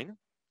Epstein,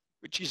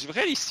 which is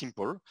very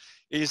simple.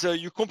 Is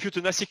you compute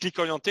an acyclic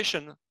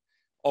orientation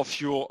of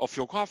your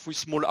graph with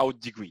small out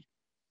degree,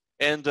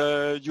 and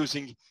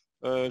using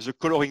the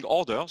coloring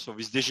order, so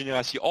this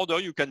degeneracy order,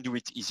 you can do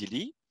it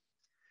easily.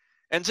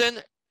 And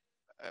then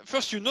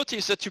first you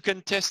notice that you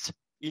can test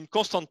in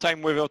constant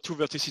time whether two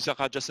vertices are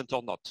adjacent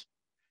or not,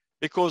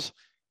 because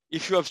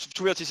if you have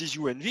two vertices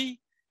U and V,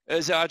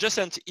 they are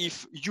adjacent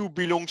if U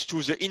belongs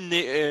to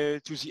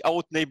the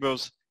out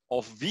neighbors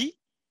of V,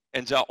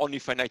 and there are only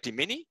finitely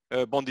many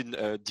bound in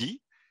D,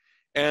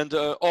 and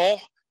or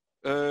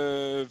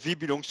V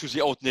belongs to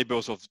the out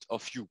neighbors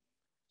of U.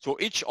 So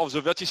each of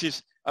the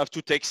vertices have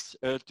to test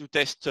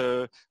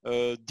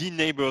D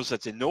neighbors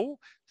that they know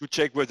to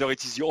check whether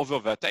it is the other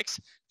vertex.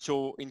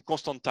 So in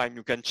constant time,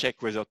 you can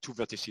check whether two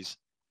vertices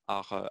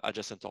are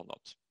adjacent or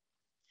not.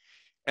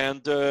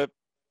 And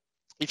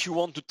if you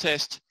want to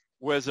test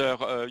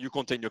whether you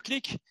contain a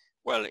click,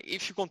 well,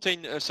 if you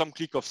contain some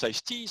click of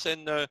size t,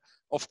 then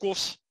of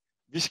course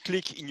this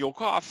click in your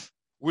graph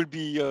will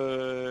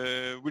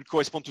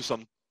correspond to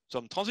some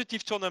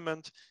transitive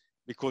tournament,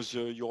 because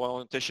you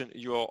are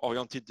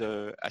oriented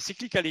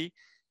acyclically.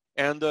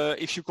 And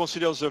if you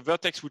consider the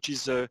vertex which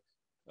is the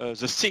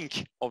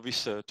sink of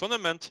this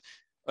tournament,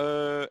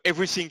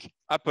 everything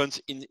happens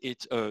in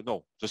it.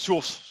 No, the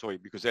source, sorry,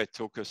 because I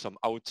took some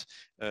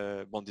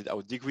bounded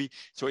out degree.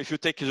 So if you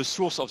take the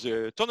source of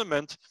the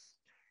tournament,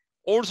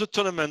 all the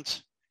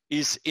tournament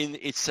is in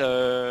its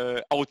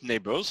out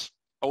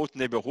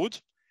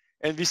neighborhood,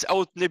 and this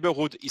out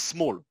neighborhood is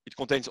small. It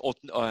contains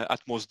at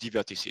most d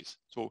vertices.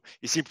 So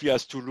it simply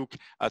has to look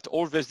at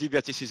all these d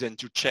vertices and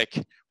to check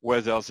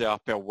whether they are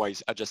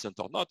pairwise adjacent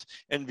or not,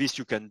 and this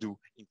you can do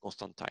in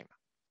constant time.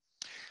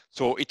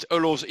 So it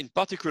allows in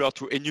particular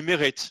to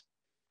enumerate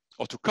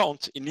or to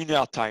count in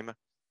linear time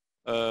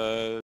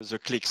the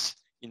clicks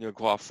in a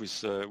graph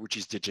with, which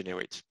is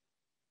degenerate.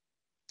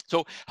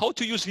 So how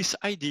to use this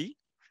ID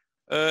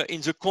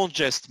in the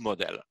congest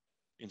model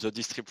in the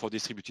for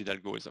distributed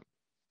algorithm?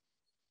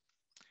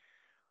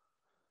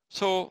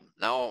 So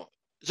now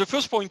the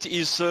first point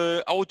is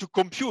how to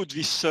compute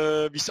this,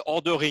 this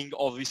ordering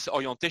of this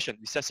orientation,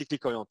 this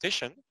acyclic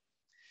orientation.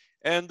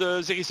 And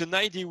there is an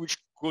ID which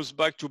goes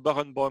back to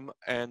Barenboim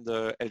and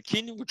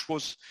Elkin, which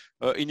was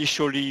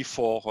initially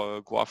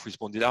for graph with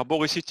bounded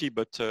arboricity,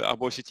 but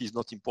arboricity is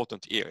not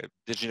important here.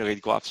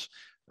 Degenerate graphs,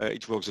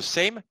 it works the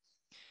same.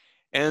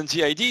 And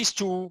the idea is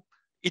to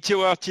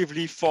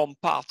iteratively form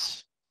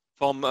parts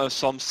from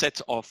some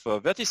set of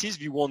vertices,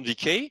 V1,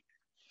 Vk.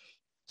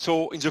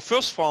 So in the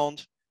first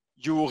round,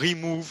 you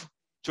remove,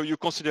 so you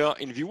consider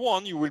in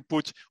V1, you will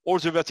put all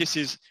the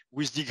vertices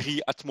with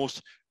degree at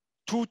most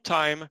 2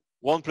 times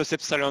 1 plus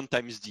epsilon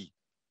times d.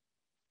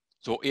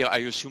 So here I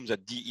assume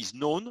that d is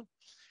known.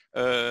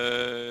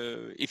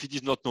 If it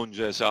is not known,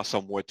 there are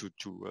some way to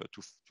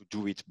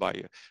do it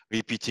by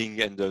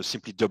repeating and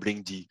simply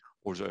doubling d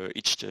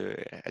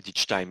at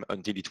each time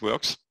until it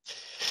works.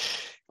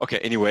 Okay,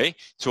 anyway,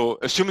 so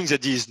assuming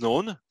that d is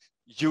known,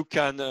 you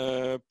can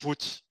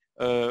put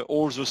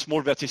all the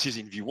small vertices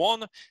in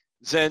V1,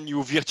 then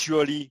you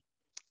virtually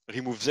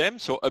remove them,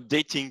 so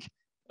updating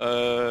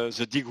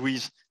the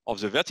degrees of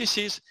the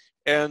vertices,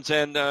 and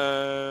then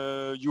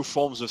you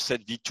form the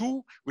set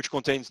V2, which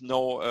contains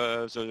now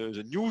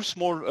the new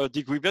small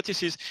degree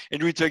vertices, and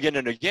do it again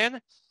and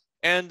again.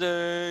 And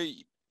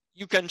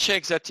you can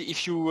check that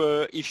if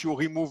you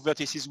remove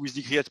vertices with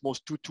degree at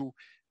most 2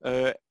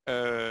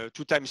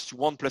 times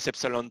 1 plus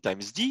epsilon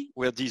times d,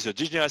 where d is the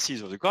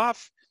degeneracies of the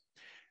graph,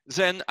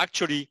 then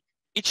actually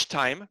each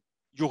time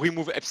you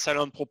remove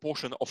epsilon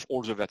proportion of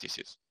all the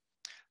vertices.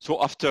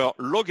 So after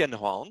log n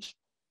round,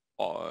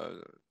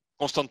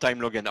 constant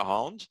time log n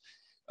round,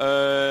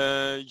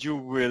 you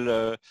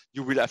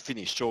will have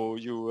finished. So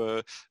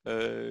you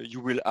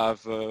will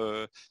have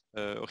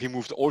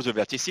removed all the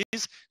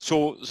vertices.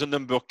 So the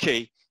number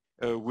k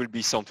will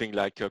be something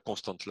like a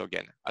constant log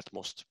n at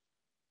most.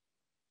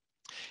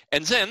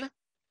 And then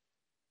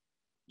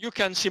you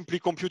can simply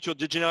compute your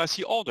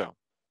degeneracy order.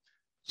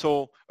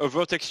 So a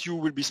vertex u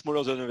will be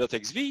smaller than a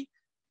vertex v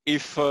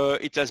if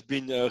it has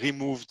been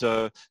removed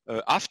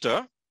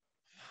after.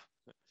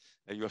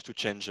 You have to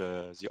change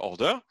the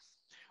order,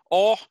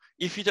 or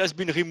if it has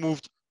been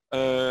removed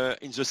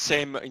in the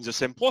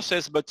same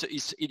process, but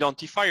its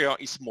identifier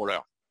is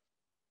smaller.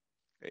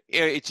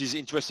 Here it is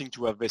interesting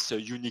to have this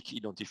unique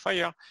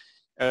identifier,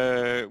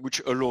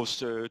 which allows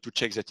to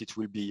check that it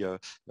will be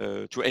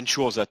to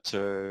ensure that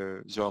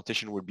the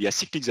orientation will be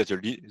acyclic, that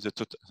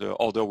the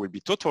order will be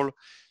total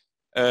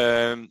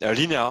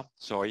linear.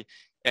 Sorry,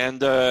 and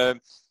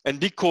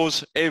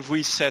because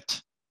every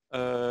set.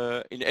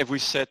 In every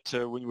set,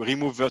 when we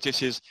remove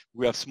vertices,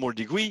 we have small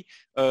degree.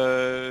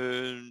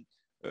 You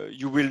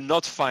will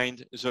not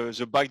find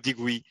the back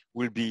degree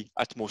will be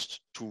at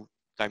most 2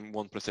 times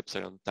 1 plus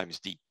epsilon times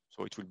d.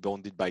 So it will be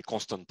bounded by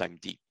constant time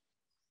d.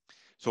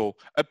 So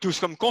up to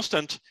some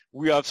constant,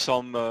 we have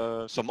some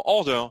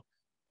order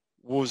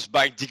whose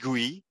back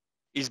degree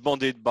is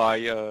bounded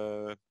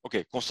by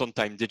constant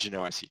time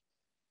degeneracy.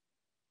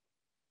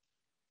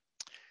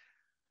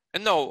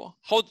 And now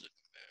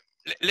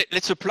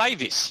let's apply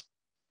this.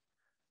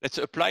 Let's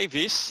apply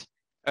this.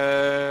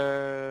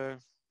 Oh,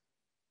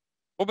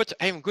 but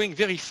I'm going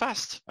very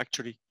fast,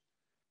 actually.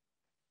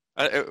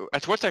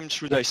 At what time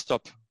should I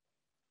stop?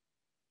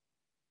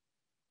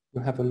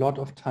 You have a lot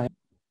of time.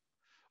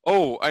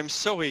 Oh, I'm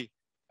sorry.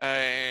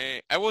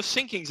 I was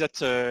thinking that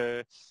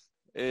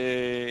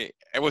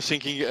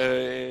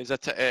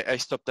I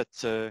stopped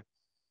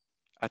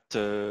at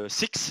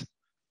 6.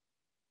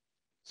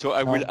 So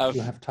I will have.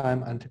 You have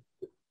time until.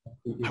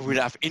 I will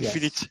have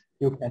infinite. Yes,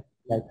 you can.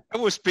 Yes. I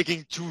was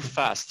speaking too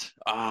fast.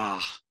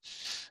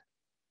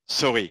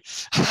 Sorry.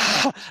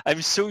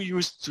 I'm so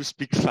used to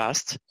speak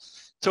fast.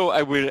 So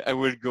I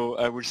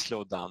will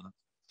slow down.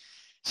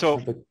 So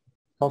have a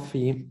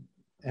coffee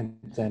and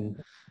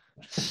then.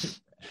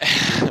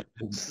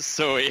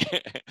 Sorry.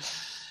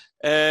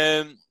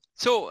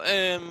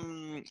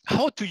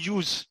 How to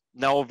use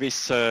now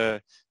this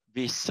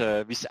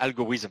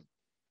algorithm?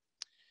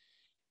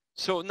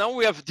 So now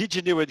we have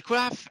degenerate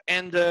graph,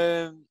 and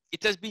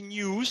it has been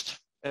used.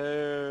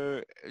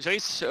 There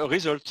is a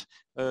result.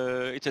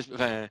 It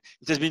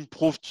has been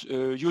proved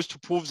used to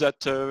prove that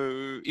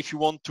if you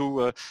want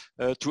to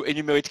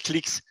enumerate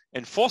clicks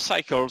and 4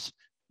 cycles,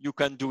 you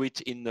can do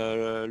it in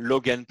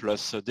log n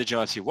plus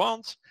degeneracy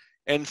rounds,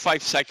 and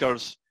 5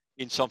 cycles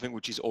in something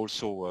which is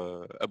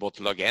also about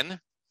log n.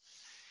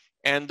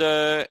 And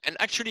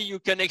actually, you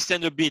can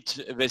extend a bit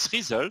this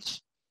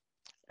result,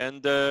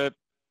 and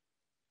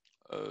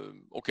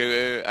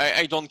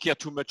I don't care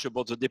too much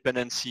about the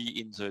dependency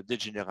in the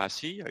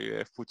degeneracy. I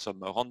have put some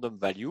random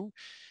value,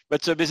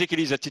 but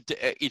basically that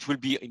it will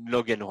be in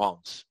log n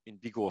rounds, in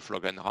big O of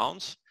log n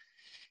rounds.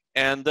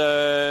 And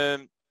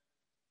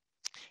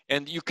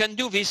you can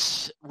do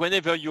this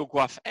whenever your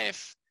graph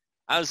F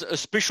has a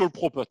special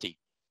property.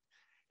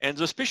 And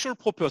the special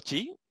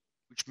property,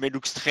 which may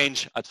look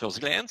strange at first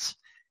glance,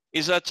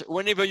 is that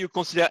whenever you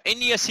consider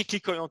any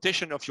acyclic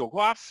orientation of your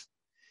graph,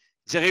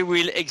 there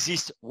will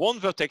exist one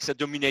vertex that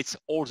dominates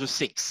all the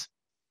things.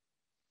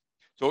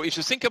 So if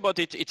you think about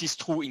it, it is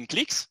true in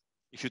cliques.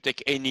 If you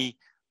take any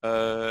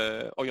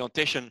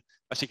orientation,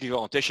 acyclic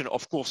orientation,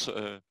 of course,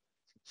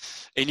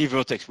 any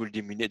vertex will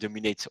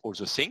dominate all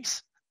the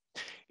things.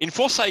 In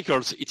 4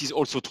 cycles, it is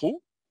also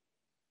true.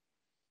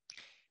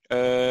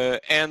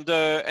 And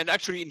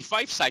actually in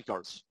 5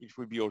 cycles, it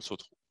will be also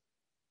true.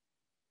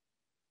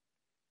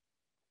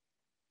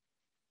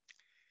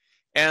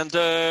 And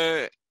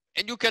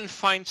you can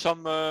find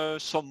some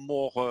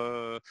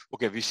more.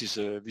 Okay, this is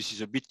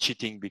a bit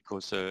cheating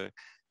because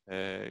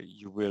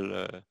you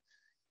will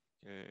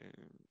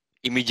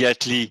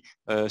immediately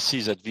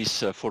see that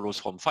this follows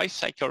from 5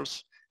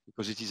 cycles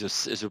because it is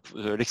a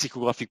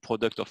lexicographic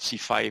product of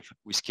C5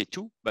 with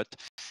K2. But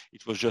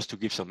it was just to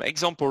give some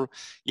example.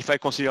 If I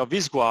consider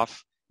this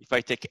graph, if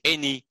I take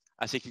any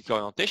acyclic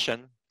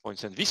orientation, for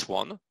instance this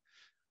one,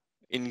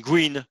 in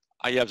green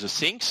I have the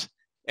sinks,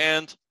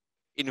 and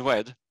in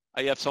red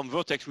I have some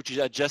vertex which is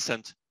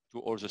adjacent to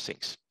all the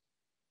sinks.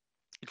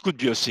 It could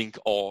be a sink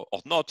or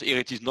not. Here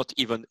it is not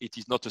even, it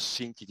is not a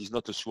sink, it is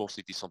not a source,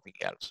 it is something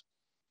else.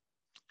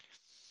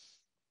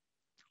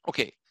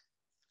 Okay,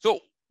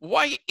 so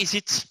why is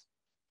it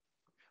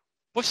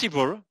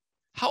possible?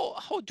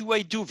 How do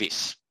I do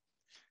this?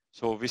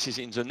 So this is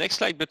in the next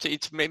slide, but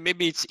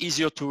maybe it's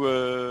easier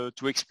to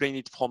explain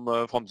it from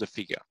the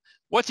figure.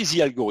 What is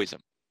the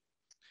algorithm?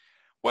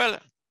 Well,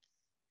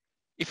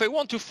 if I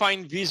want to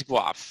find this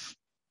graph,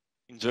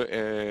 in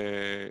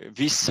the,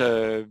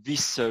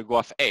 this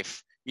graph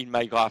F in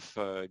my graph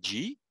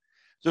G,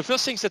 the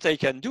first thing that I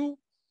can do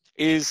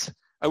is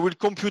I will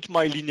compute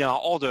my linear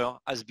order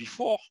as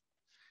before.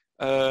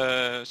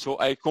 So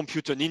I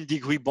compute an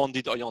in-degree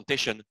bounded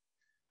orientation,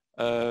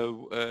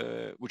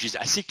 which is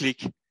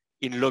acyclic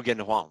in log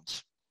n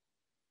rounds.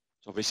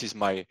 So this is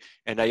my,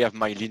 and I have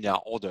my linear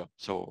order.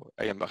 So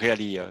I am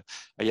really, I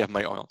have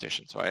my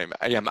orientation. So I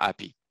am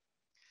happy.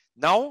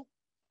 Now,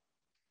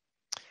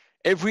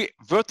 every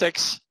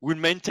vertex will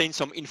maintain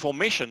some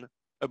information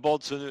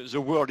about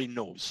the world it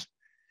knows.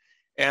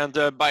 And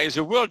by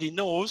the world it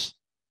knows,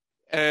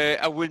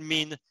 I will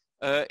mean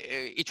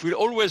it will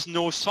always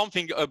know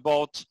something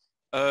about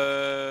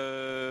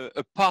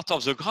a part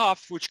of the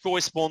graph which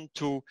correspond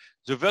to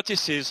the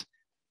vertices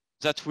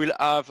that will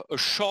have a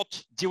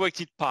short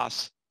directed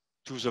path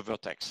to the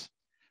vertex.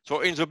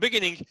 So in the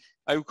beginning,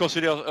 I will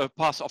consider a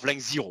path of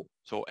length 0.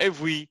 So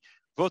every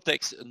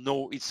vertex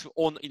knows its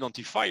own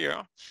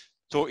identifier.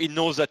 So it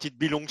knows that it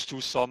belongs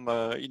to some,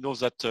 it knows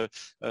that this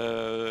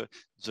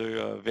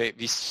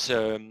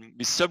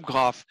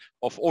subgraph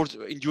of all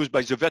induced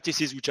by the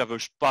vertices which have a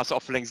path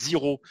of length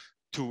 0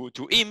 to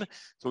him.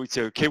 So it's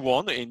a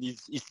K1 and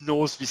it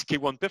knows this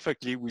K1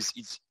 perfectly with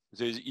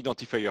the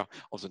identifier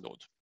of the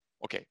node.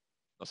 Okay,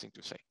 nothing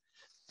to say.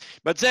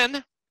 But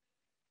then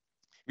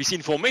this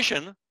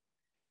information,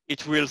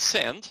 it will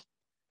send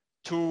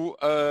to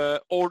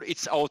all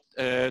its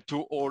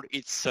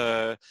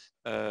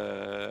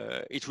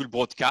it will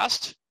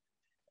broadcast,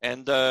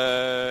 and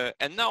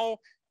now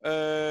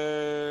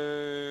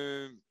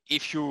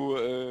if you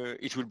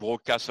it will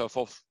broadcast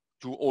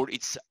to all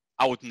its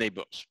out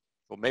neighbors.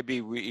 So maybe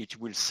it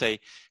will say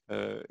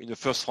in the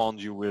first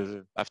round you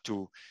will have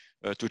to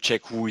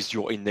check who is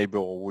your in neighbor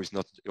or who is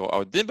not your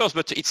out neighbors,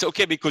 but it's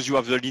okay because you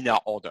have the linear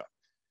order.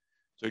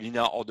 The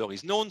linear order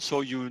is known,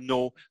 so you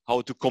know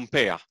how to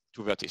compare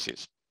two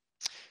vertices.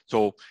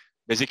 So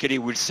basically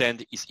we'll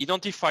send its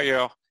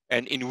identifier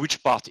and in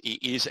which part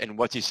it is and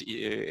what is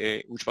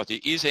which part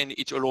it is, and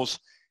it allows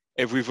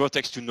every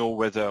vertex to know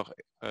whether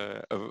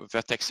a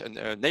vertex and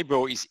a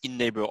neighbor is in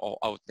neighbor or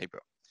out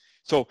neighbor.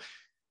 So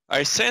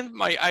I send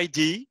my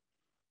ID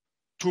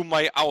to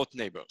my out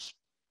neighbors.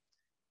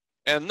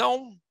 And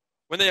now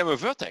when I have a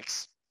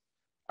vertex,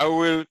 I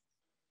will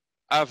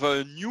have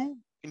a new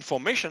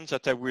information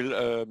that I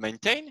will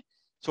maintain.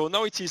 So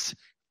now it is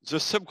the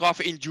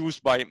subgraph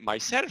induced by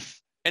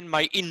myself and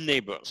my in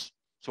neighbors.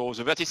 So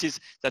the vertices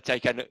that I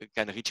can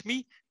reach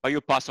me by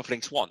a path of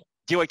length 1,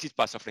 directed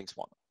path of length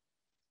 1.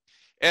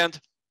 And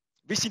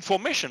this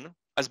information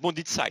has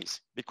bounded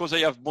size because I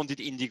have bounded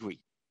in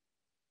degree.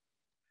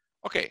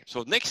 Okay,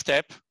 so next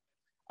step,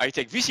 I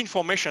take this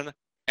information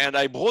and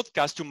I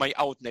broadcast to my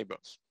out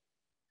neighbors.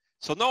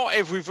 So now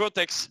every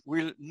vertex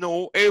will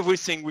know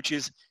everything, which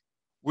is,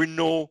 will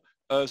know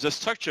the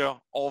structure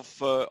of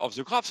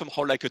the graph,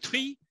 somehow like a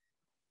tree,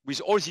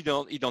 with all the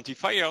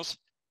identifiers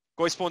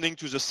corresponding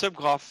to the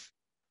subgraph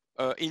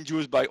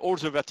induced by all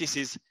the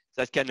vertices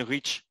that can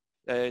reach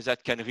the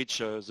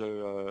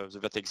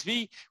vertex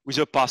V with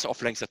a path of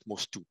length at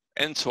most 2,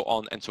 and so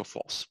on and so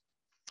forth.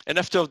 And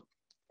after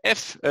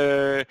F,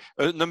 a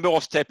number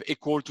of steps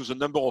equal to the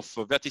number of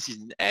vertices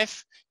in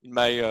F, in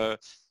my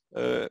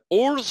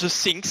all the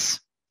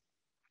things.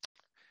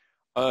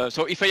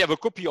 So if I have a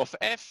copy of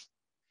F,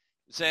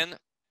 then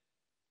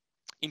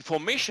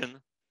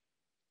information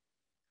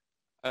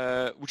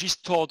which is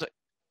stored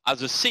as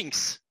the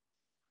sinks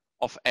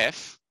of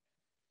F,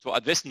 so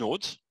at this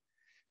node.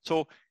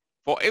 So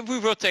for every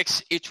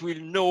vertex, it will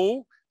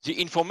know the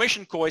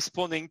information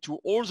corresponding to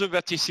all the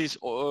vertices,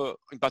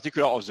 in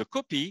particular of the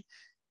copy,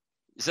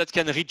 that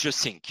can reach the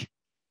sink.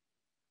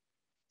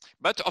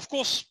 But of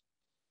course,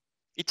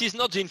 it is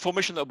not the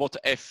information about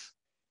F,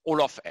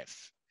 all of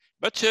F.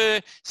 But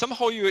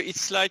somehow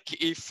it's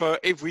like if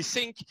every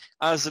sink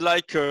has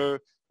like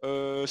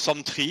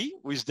some tree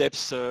with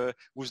depth,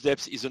 whose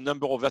depth is the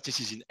number of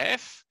vertices in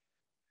F.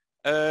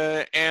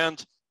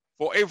 And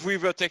for every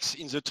vertex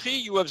in the tree,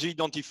 you have the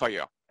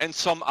identifier, and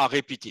some are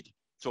repeated.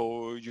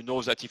 So you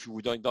know that if you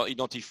would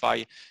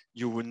identify,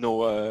 you will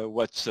know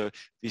what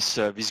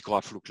this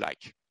graph look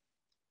like.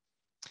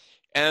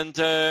 And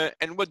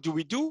what do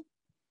we do?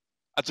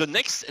 At the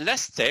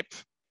last step,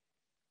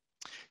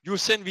 you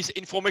send this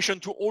information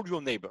to all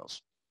your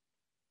neighbors.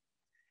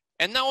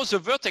 And now the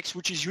vertex,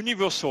 which is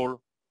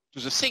universal to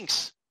the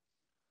sinks,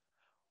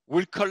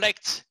 will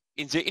collect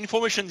in the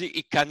information that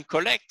it can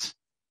collect.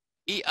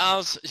 It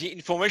has the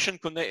information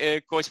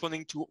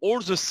corresponding to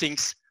all the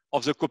sinks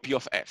of the copy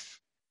of F.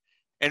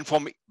 And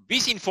from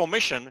this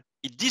information,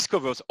 it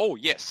discovers, oh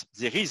yes,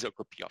 there is a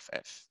copy of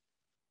F.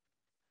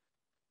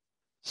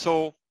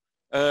 So,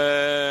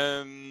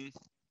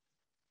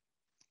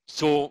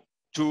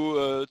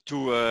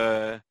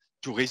 to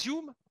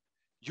resume,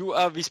 you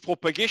have this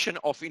propagation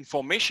of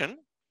information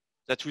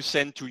that you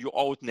send to your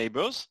out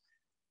neighbors.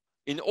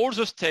 In all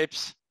the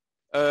steps,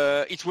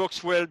 it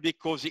works well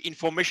because the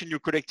information you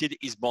collected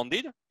is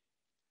bounded.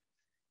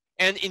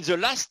 And in the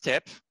last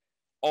step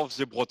of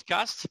the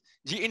broadcast,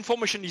 the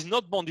information is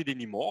not bounded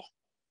anymore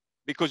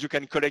because you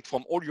can collect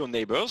from all your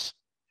neighbors,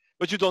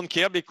 but you don't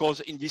care because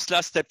in this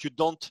last step, you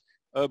don't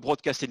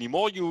broadcast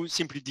anymore. You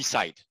simply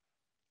decide,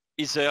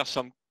 is there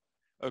some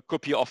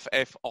copy of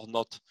F or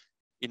not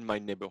in my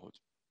neighborhood?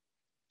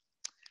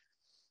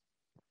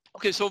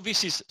 Okay, so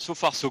this is so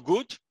far so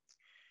good.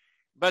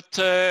 But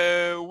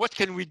what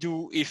can we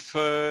do if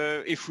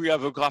we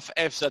have a graph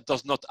F that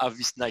does not have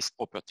this nice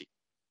property?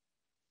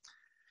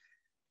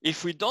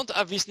 If we don't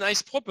have this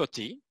nice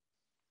property,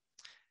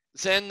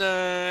 then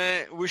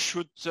we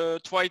should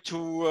try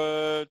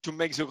to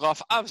make the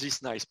graph have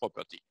this nice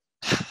property.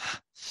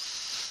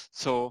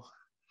 So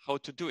how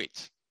to do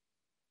it?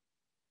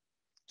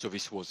 So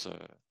this was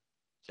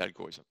the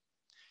algorithm.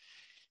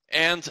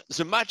 And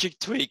the magic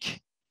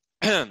trick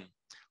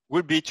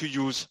will be to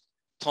use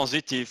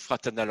transitive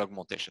fraternal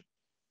augmentation.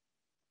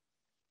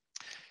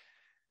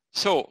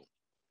 So,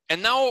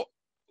 and now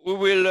we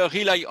will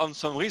rely on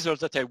some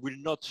results that I will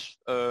not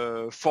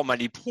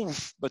formally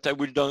prove, but I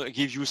will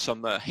give you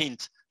some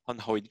hint on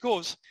how it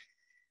goes,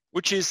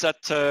 which is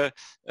that,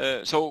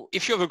 so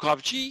if you have a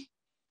graph G,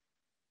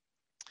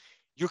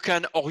 you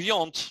can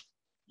orient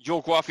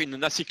your graph in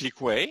an acyclic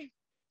way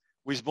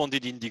with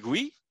bounded in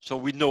degree. So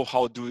we know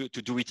how to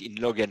do it in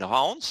log n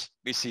rounds.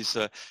 This is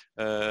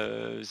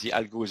the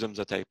algorithm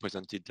that I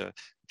presented,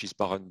 which is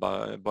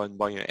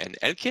Barenboim and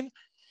Elkin.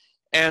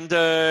 And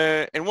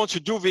once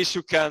you do this,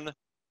 you can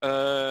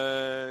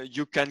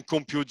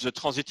compute the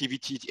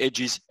transitivity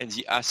edges and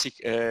the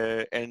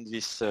acyclic and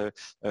this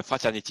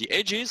fraternity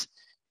edges.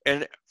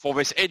 And for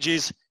these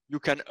edges, you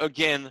can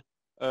again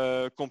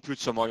compute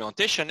some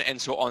orientation and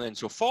so on and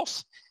so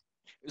forth.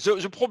 So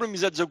the problem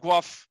is that the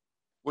graph,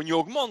 when you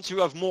augment, you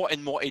have more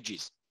and more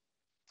edges.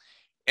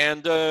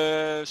 And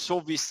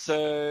so this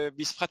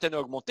fraternal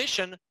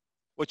augmentation,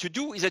 what you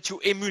do is that you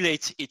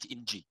emulate it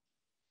in G.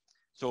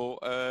 So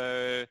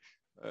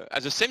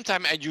at the same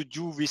time as you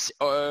do this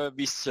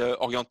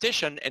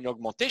orientation and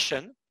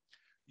augmentation,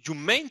 you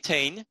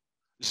maintain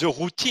the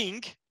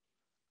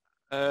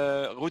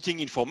routing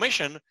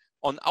information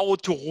on how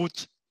to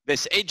route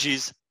these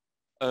edges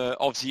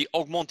of the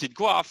augmented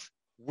graph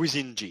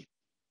within G.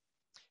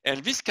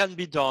 And this can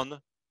be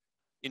done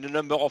in a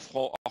number of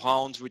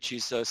rounds, which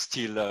is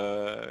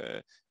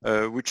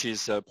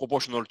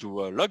proportional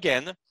to log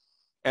n,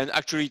 and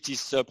actually it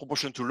is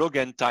proportional to log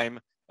n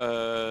times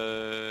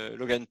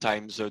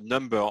the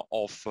number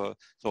of.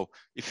 So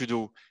if you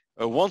do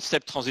a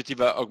one-step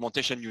transitive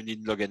augmentation, you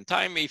need log n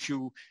time. If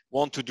you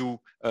want to do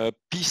a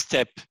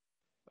p-step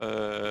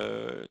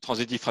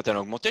transitive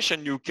fraternal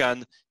augmentation, you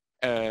can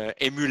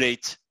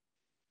emulate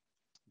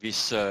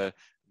this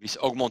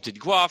augmented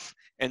graph,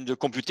 and the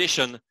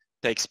computation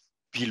takes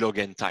p log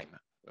n time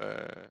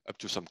up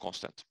to some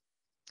constant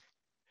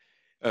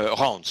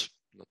rounds,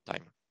 not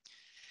time.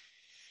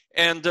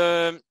 And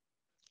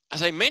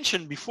as I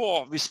mentioned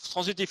before, this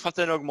transitive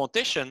fraternal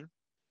augmentation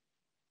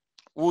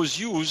was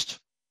used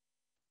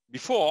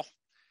before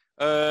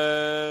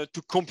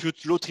to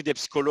compute low tree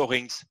depth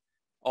colorings,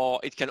 or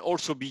it can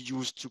also be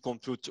used to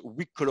compute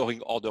weak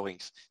coloring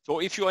orderings. So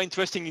if you are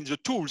interested in the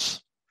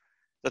tools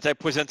that I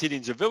presented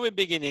in the very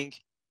beginning,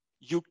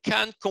 you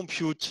can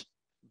compute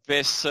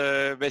this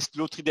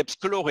low tree depth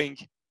coloring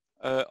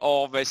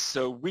or this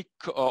weak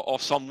or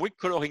some weak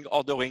coloring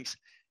orderings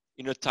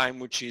in a time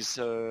which is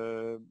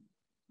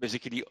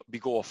basically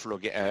big O of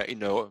log n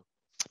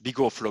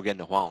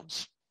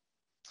rounds.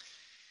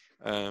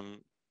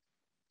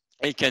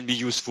 It can be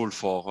useful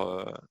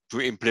for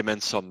to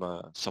implement some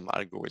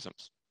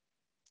algorithms.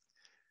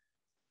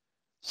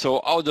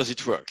 So how does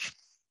it work?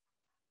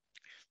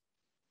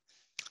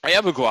 I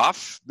have a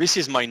graph. This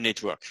is my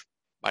network,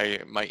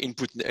 my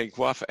input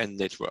graph and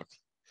network.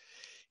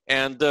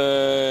 And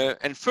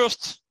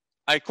first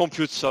I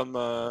compute some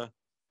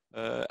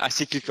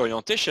acyclic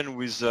orientation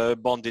with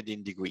bounded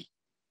in degree.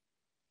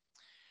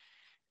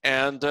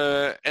 And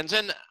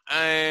then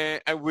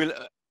I will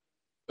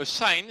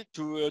assign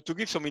to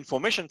give some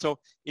information. So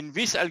in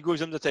this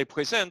algorithm that I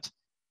present,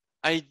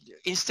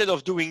 instead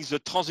of doing the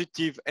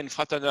transitive and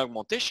fraternal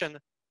augmentation,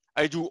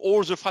 I do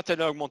all the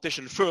fraternal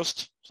augmentation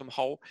first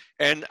somehow,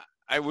 and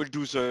I will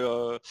do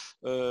the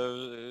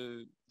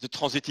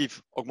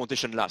transitive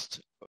augmentation last.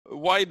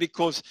 Why?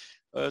 Because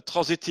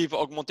transitive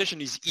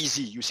augmentation is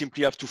easy. You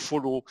simply have to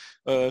follow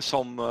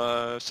some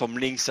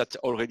links that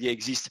already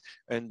exist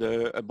and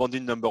a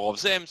bounded number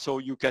of them, so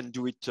you can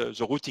do it.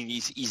 The routing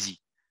is easy.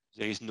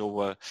 There is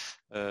no,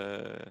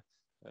 there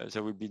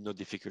will be no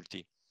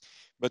difficulty.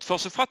 But for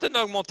the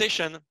fraternal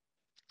augmentation,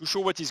 to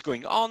show what is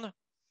going on,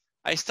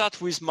 I start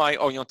with my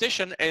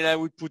orientation and I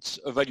will put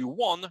a value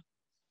 1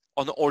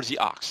 on all the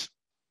arcs.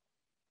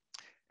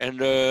 And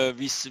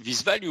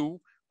this value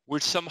will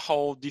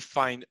somehow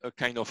define a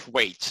kind of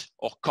weight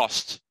or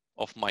cost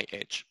of my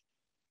edge.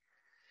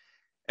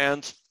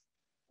 And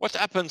what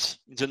happens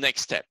in the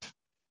next step?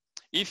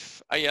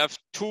 If I have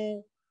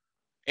two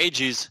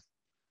edges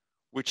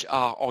which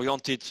are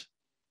oriented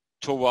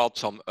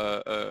towards some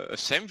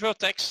same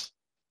vertex,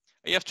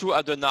 I have to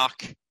add an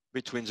arc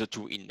between the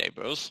two in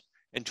neighbors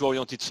and to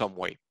orient it some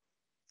way.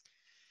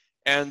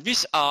 And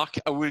this arc,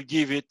 I will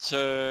give it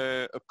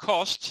a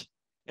cost,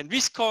 and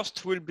this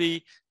cost will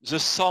be the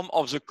sum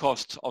of the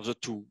cost of the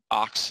two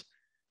arcs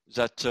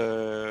that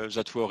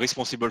that were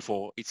responsible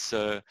for its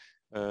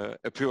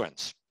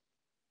appearance.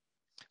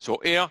 So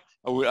here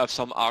I will have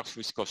some arcs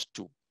with cost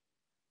 2,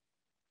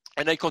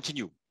 and I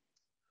continue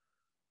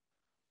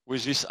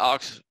with this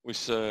arc,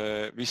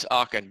 this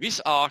arc and this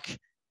arc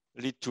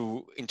lead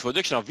to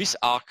introduction of this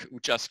arc,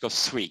 which has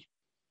cost 3,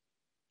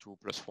 2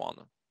 plus 1.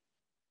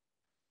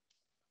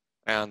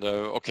 And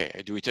okay,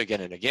 I do it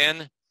again and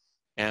again,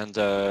 and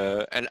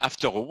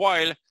after a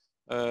while,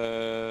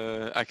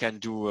 I can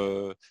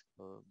do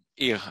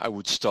here. I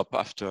would stop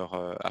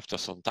after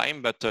some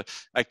time, but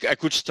I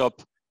could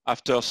stop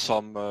after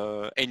some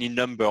any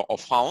number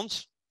of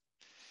rounds,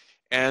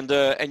 and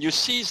you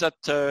see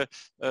that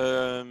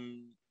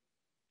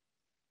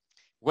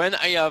when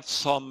I have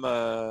some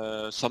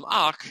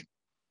arc,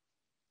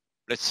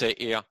 let's say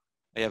here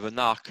I have an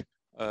arc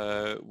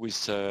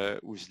with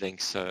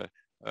length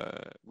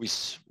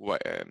with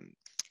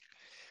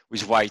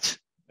weight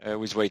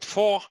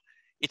 4,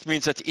 it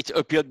means that it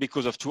appeared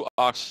because of two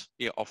arcs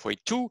here of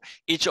weight 2.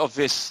 Each of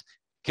this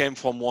came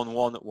from 1,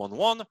 1, 1,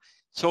 1.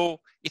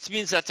 So it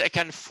means that I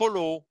can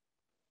follow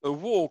a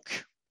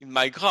walk in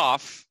my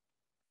graph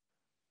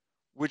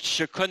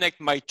which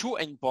connect my two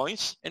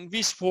endpoints, and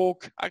this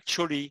walk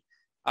actually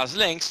has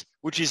length,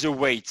 which is the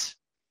weight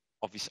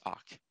of this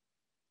arc.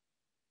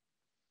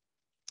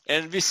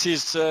 And this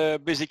is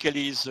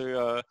basically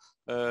the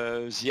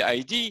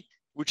idea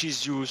which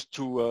is used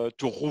to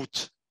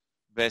route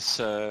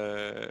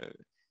the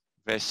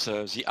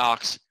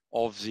arcs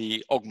of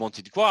the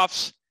augmented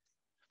graphs.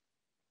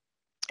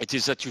 It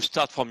is that you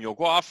start from your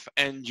graph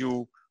and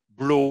you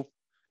blow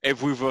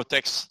every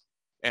vertex,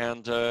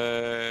 and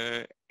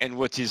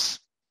what is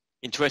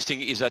interesting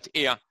is that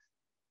here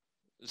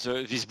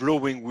this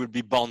blowing will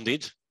be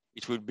bounded.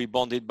 It will be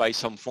bounded by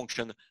some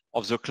function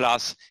of the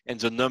class and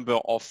the number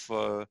of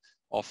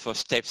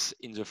steps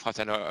in the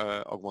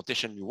fraternal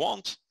augmentation you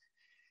want,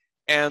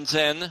 and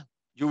then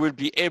you will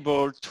be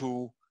able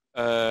to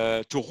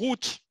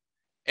route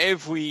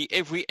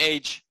every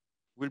edge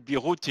will be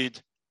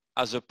routed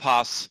as a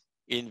path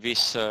in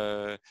this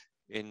as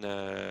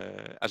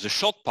a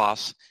short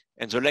path,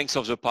 and the length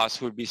of the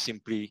path will be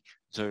simply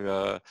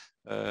the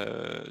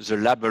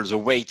label, the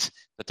weight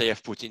that I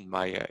have put in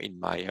my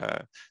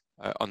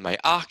on my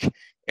arc,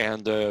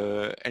 and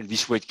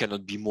this weight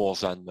cannot be more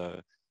than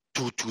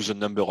 2 to the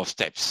number of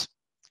steps.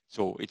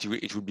 So it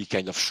will be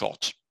kind of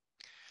short.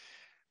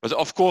 But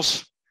of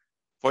course,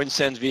 for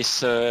instance,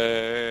 this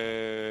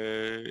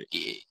the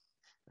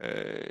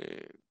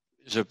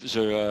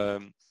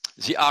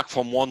arc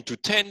from 1 to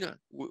 10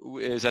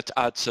 that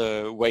adds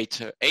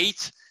weight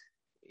 8.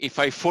 If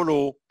I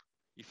follow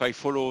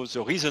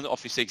the reason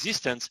of its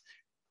existence,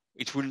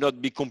 it will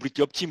not be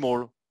completely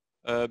optimal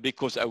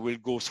because I will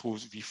go through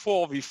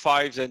V4,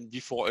 V5, then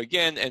V4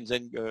 again, and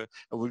then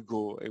I will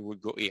go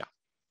here.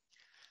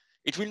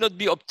 It will not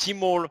be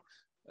optimal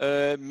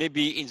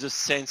maybe in the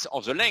sense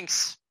of the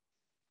length,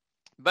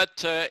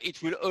 but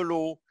it will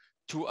allow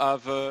to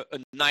have a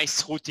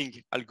nice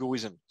routing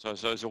algorithm. So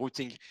the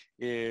routing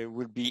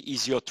will be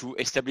easier to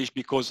establish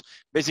because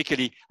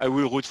basically I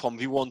will route from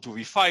V1 to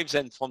V5,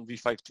 then from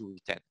V5 to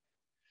V10.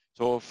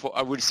 So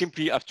I will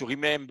simply have to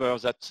remember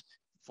that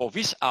for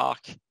this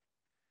arc,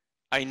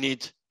 I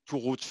need to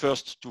route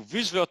first to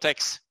this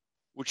vertex,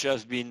 which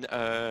has been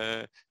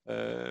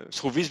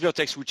through this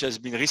vertex, which has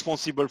been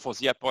responsible for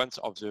the appearance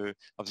of the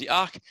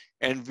arc,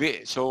 and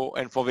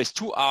for these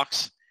two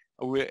arcs,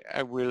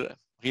 I will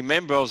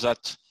remember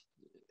that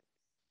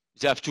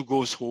they have to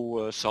go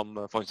through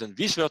some, for instance,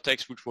 this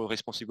vertex, which was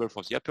responsible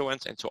for the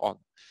appearance, and so on.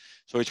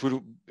 So it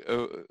will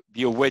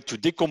be a way to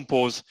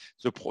decompose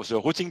the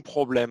routing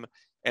problem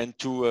and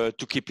to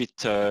keep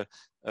it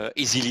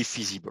easily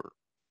feasible.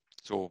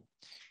 So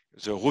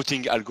the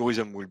routing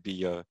algorithm will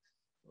be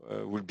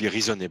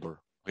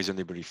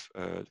reasonably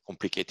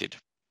complicated.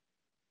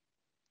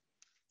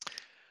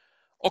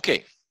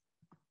 Okay.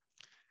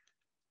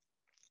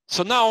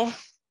 So now,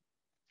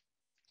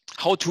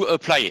 how to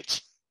apply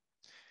it?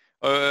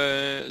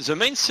 The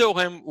main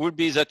theorem will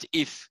be that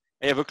if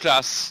I have a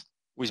class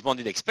with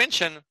bounded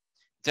expansion,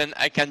 then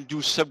I can do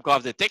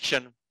subgraph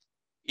detection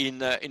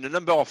in a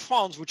number of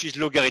rounds, which is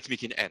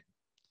logarithmic in n.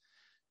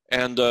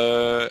 And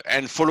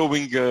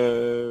following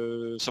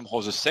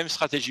somehow the same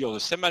strategy or the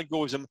same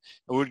algorithm,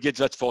 I will get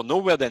that for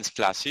nowhere dense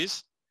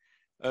classes,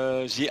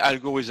 the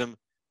algorithm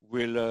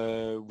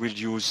will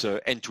use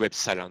n to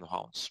epsilon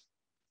rounds.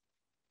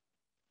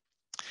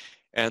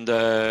 And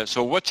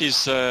so what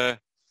is, how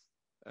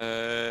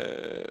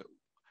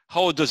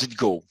does it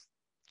go?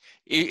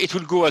 It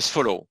will go as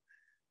follow.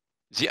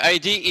 The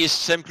idea is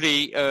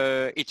simply,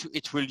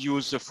 it will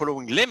use the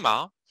following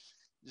lemma,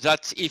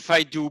 that if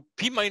I do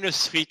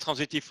p-3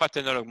 transitive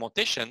fraternal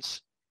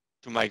augmentations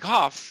to my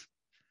graph,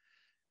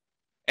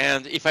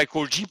 and if I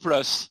call G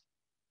plus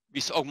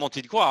this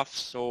augmented graph,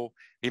 so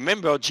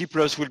remember G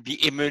plus will be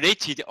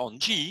emulated on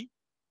G,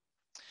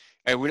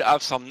 I will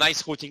have some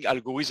nice routing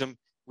algorithm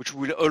which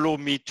will allow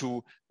me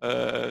to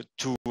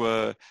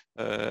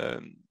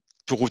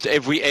route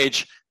every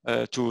edge,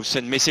 to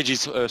send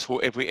messages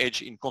through every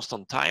edge in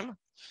constant time.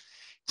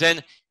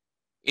 Then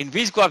in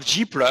this graph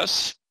G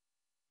plus,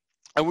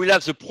 I will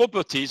have the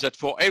property that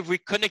for every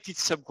connected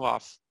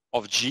subgraph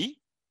of G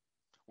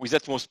with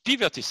at most p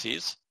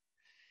vertices,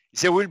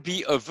 there will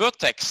be a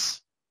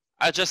vertex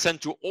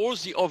adjacent to all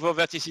the other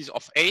vertices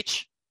of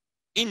H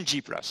in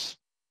G plus.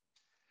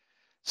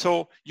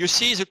 So you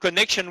see the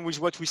connection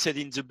with what we said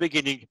in the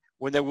beginning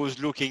when I was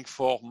looking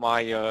for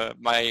my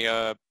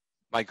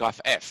my graph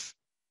F.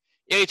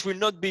 Here it will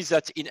not be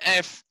that in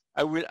F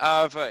I will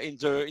have in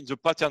the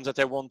pattern that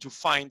I want to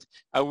find,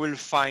 I will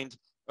find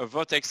a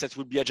vertex that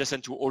will be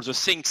adjacent to all the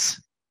things,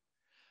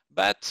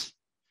 but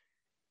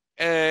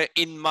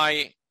in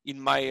my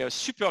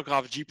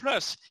supergraph G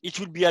plus, it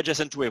will be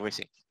adjacent to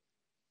everything.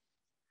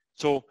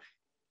 So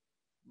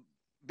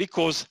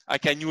because I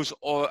can use,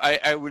 or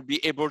I will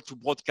be able to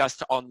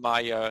broadcast on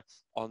my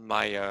on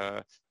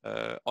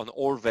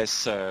all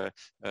these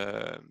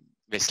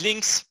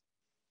links,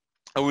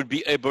 I will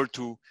be able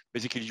to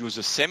basically use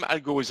the same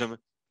algorithm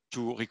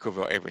to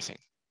recover everything.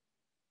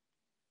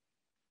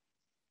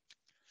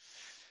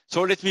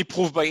 So let me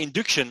prove by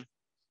induction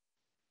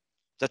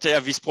that I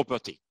have this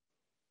property.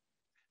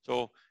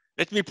 So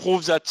let me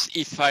prove that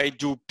if I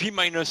do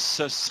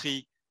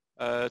p-3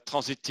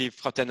 transitive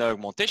fraternal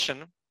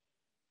augmentation,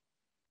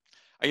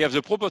 I have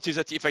the property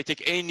that if I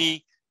take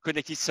any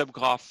connected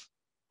subgraph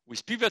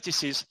with p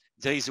vertices,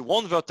 there is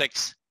one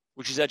vertex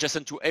which is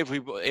adjacent to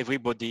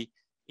everybody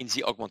in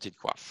the augmented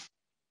graph.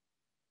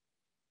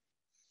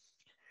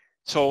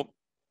 So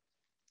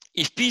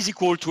if p is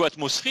equal to at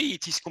most 3,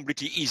 it is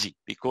completely easy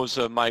because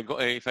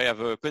if I have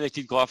a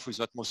connected graph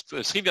with at most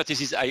 3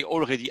 vertices, I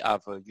already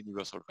have a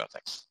universal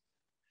vertex.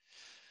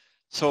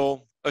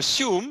 So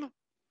assume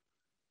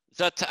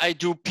that I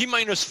do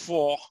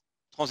p-4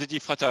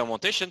 transitive fraternal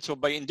augmentation. So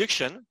by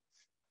induction,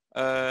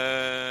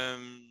 let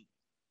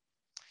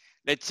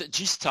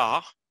G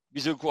star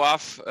be the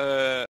graph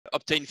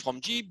obtained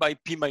from G by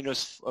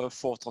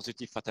p-4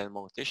 transitive fraternal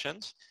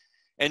augmentations,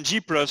 and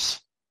G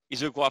plus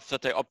is a graph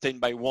that I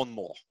obtained by one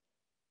more.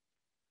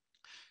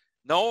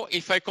 Now,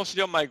 if I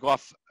consider my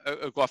graph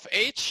a graph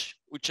H,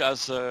 which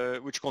is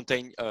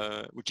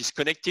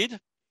connected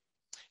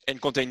and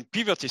contain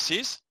p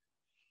vertices,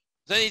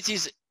 then it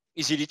is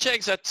easily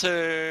checked that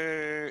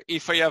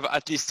if I have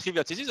at least 3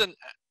 vertices, then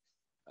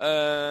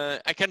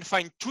I can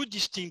find 2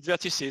 distinct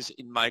vertices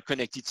in my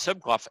connected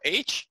subgraph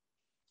H,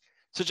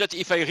 such that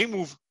if I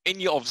remove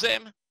any of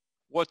them,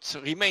 what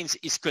remains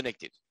is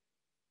connected.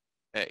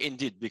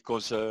 Indeed,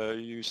 because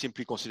you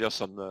simply consider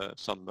some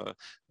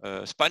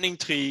spanning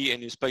tree,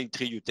 and in spanning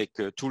tree you take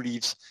 2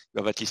 leaves, you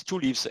have at least 2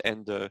 leaves,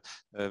 and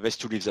these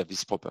 2 leaves have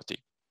this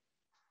property.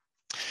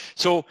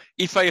 So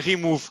if I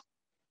remove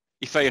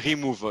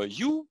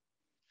U,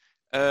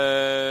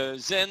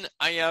 then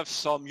I have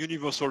some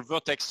universal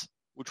vertex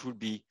which will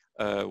be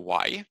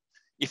Y.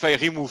 If I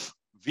remove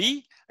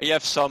V, I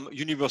have some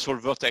universal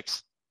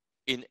vertex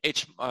in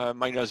H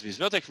minus this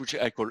vertex, which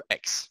I call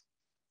X.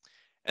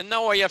 And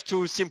now I have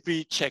to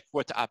simply check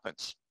what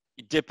happens.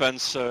 It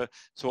depends. So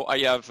I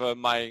have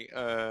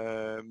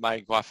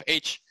my graph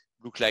H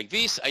look like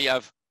this. I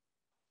have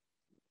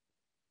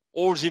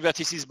all the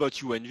vertices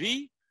but U and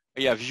V.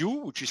 I have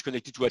U, which is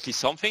connected to at least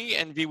something,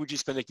 and V, which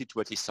is connected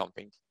to at least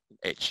something in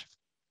H.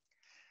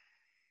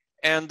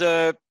 And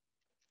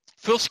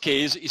first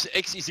case is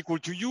X is equal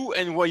to U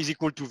and Y is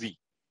equal to V.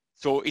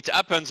 So it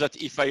happens that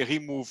if I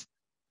remove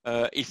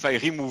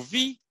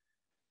V,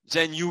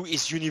 then U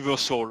is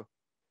universal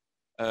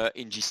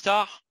in G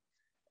star,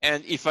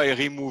 and if I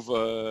remove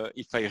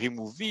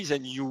V,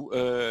 then U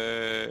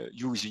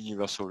is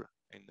universal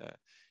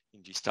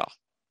in G star.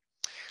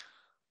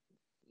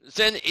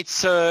 Then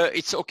it's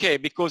okay,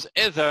 because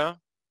either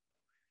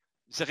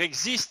there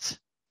exists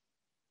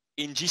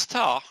in G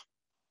star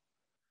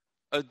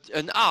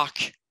an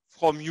arc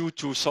from U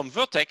to some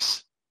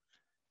vertex,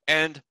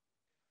 and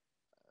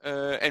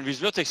this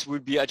vertex will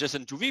be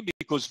adjacent to V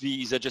because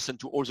V is adjacent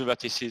to all the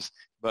vertices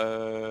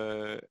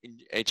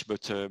in H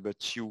but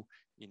U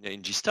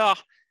in G star.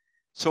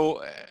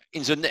 So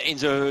in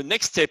the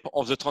next step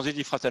of the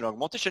transitive fraternal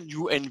augmentation,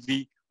 U and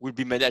V will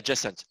be made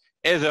adjacent,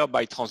 either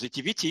by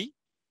transitivity,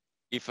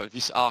 if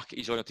this arc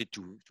is oriented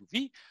to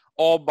V,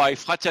 or by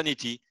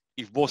fraternity,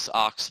 if both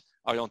arcs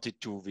are oriented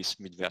to this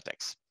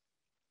mid-vertex.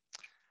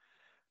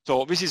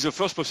 So this is the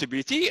first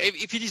possibility.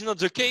 If it is not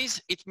the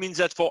case, it means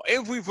that for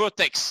every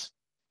vertex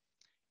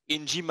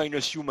in G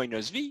minus U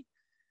minus V,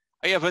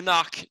 I have an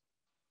arc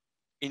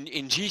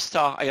in G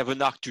star, I have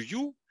an arc to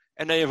U,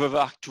 and I have an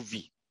arc to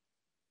V,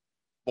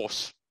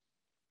 both.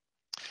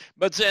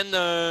 But then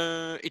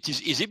it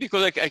is easy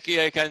because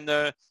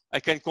I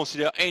can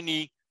consider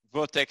any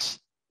vertex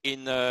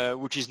in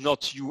which is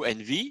not U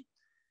and V,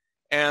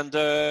 and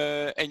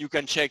you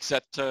can check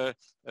that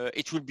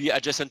it will be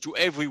adjacent to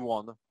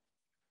everyone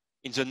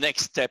in the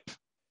next step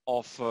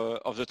of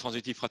the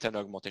transitive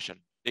fraternal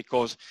augmentation.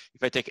 Because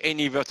if I take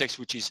any vertex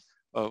which is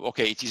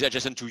okay, it is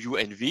adjacent to U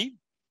and V,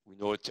 we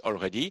know it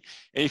already,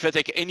 and if I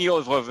take any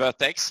other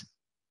vertex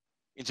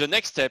in the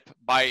next step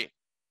by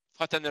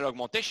fraternal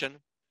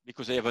augmentation,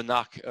 because I have an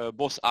arc,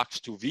 both arcs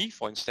to V,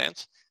 for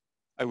instance,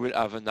 I will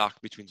have an arc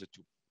between the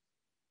two.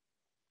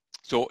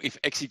 So if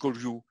X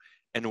equals U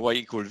and Y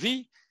equals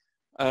V,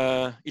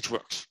 it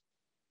works.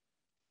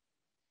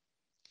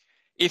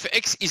 If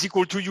X is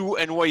equal to U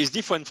and Y is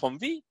different from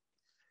V,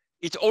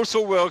 it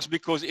also works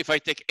because if I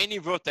take any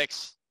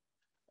vertex,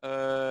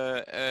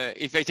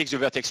 if I take the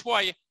vertex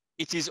Y,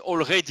 it is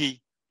already,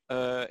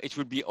 it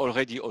will be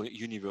already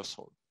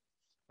universal.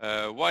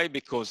 Why?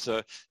 Because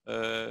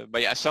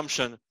by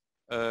assumption,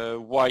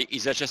 Y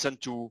is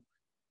adjacent to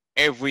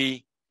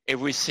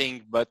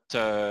everything but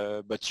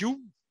U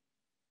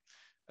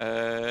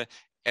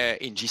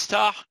in G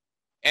star,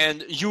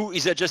 and U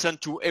is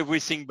adjacent to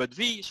everything but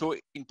V. So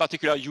in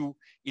particular, U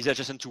is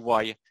adjacent to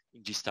Y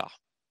in G star.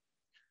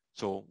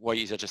 So Y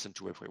is adjacent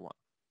to everyone.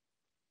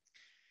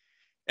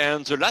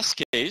 And the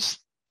last case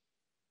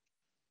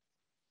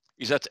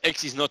is that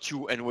X is not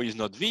U and Y is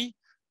not V.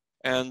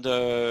 And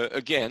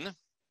again,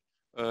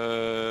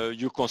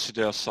 you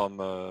consider some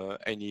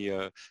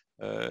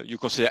you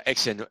consider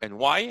X and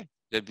Y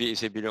that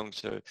they belong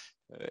to,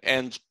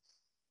 and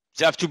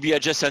they have to be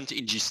adjacent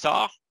in G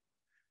star.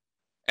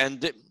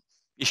 And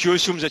if you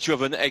assume that you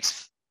have an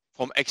X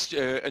from X,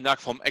 an arc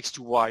from X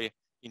to Y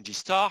in G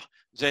star,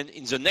 then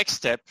in the next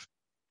step,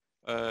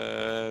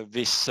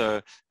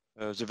 the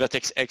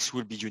vertex X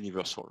will be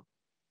universal.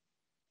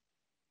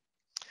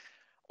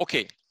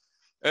 Okay.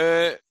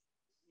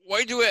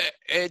 Why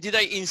did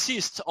I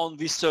insist on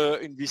this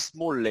in this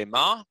small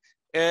lemma?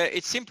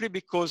 It's simply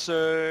because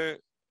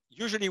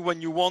usually when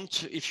you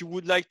want, if you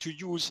would like to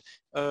use,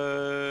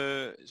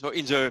 so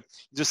in the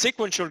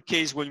sequential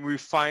case, when we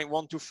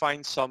want to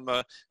find some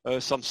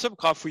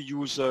subgraph, we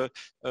use the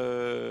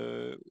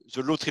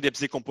low-tree-depth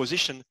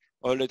decomposition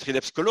or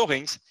low-tree-depth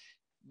colorings.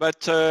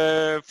 But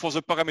for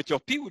the parameter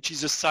P, which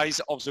is the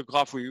size of the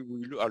graph we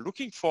are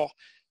looking for,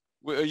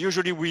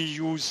 usually we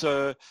use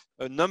a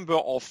number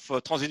of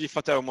transitive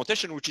fraternal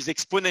augmentation, which is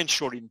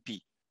exponential in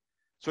P.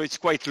 So it's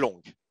quite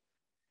long.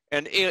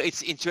 And here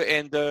it's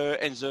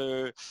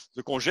the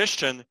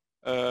congestion,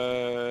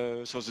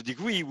 so the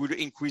degree will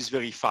increase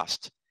very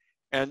fast.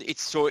 And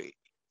it's so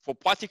for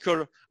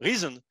practical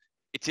reason,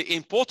 it's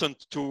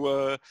important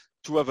to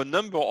have a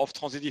number of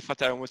transitive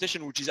fraternal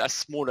augmentation which is as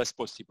small as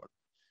possible.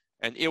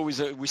 And here we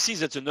see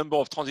that the number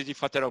of transitive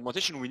fraternal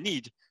augmentation we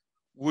need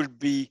will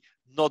be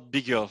not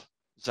bigger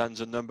than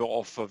the number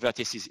of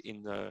vertices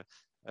in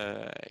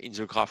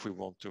the graph we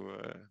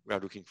are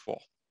looking for.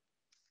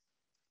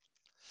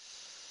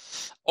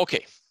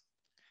 Okay,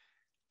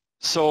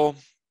 so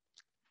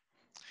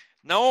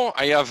now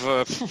I have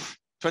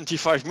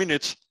 25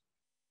 minutes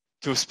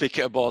to speak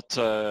about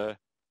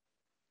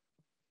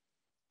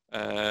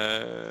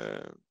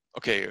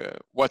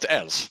what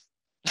else?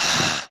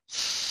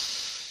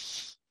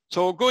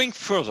 So going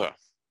further,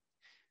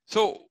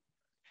 so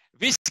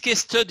this case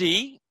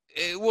study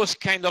was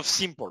kind of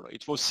simple.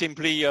 It was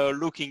simply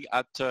looking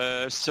at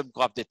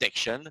subgraph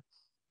detection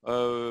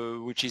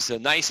which is a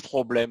nice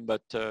problem,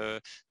 but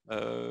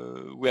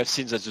we have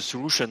seen that the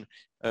solution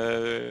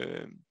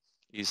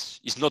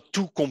is not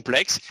too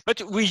complex.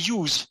 But we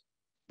use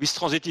this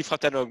transitive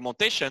fraternal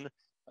augmentation,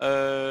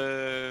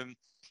 and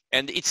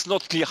it's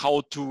not clear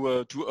how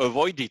to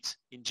avoid it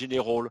in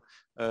general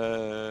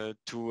to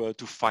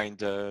find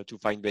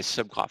best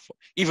subgraph.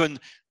 Even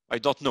I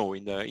don't know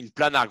in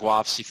planar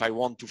graphs, if I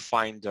want to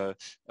find a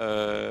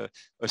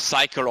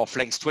cycle of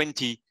length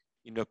 20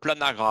 in a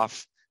planar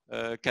graph,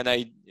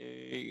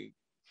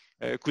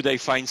 could I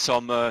find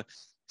some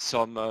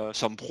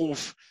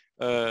proof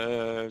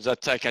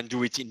that I can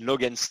do it in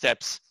log n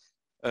steps,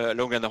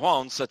 log n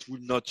rounds that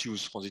would not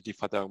use transitive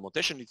fraternal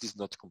augmentation? It is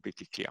not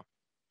completely clear.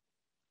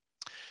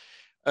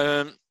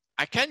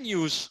 I can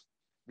use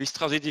this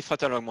transitive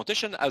fraternal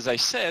augmentation, as I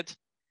said,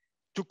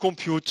 to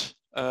compute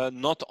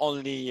not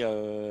only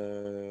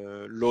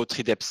low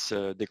tree depth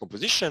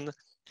decomposition,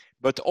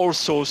 but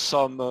also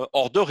some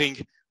ordering,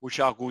 which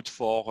are good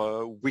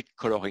for weak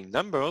coloring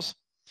numbers.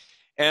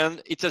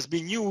 And it has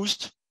been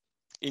used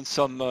in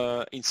some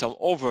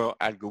other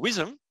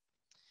algorithm.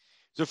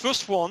 The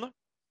first one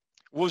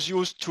was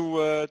used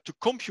to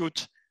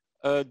compute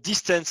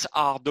distance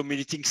R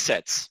dominating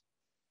sets.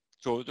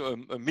 So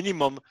a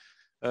minimum,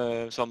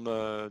 some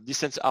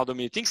distance R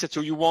dominating set.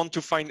 So you want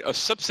to find a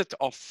subset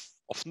of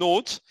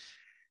nodes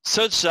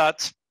such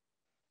that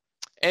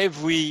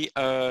every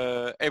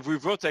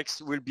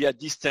vertex will be at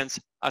distance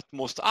at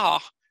most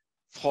R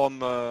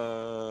from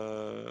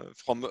a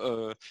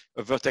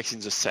vertex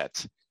in the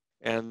set.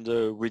 And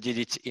we did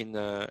it in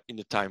a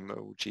time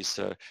which is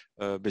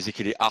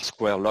basically R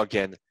square log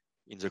n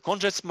in the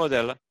conjecture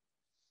model.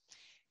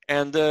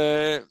 And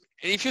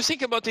if you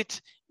think about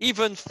it,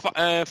 even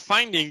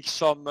finding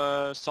some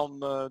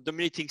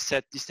dominating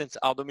set, distance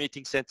R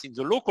dominating sets in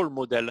the local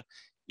model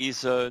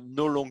is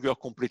no longer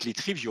completely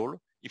trivial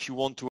if you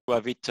want to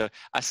have it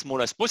as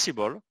small as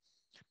possible.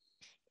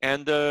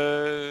 And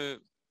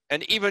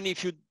even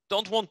if you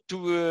don't want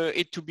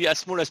it to be as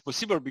small as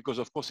possible, because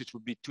of course it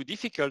would be too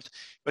difficult,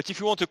 but if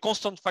you want a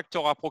constant factor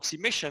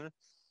approximation,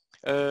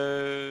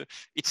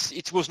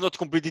 it was not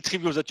completely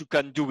trivial that you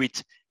can do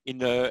it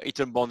in a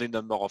bounded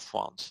number of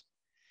rounds.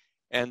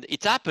 And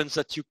it happens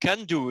that you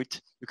can do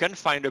it, you can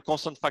find a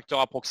constant factor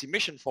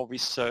approximation for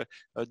this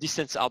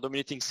distance R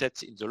dominating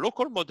sets in the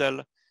local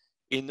model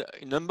in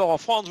a number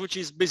of rounds, which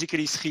is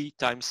basically 3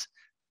 times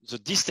the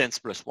distance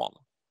plus 1.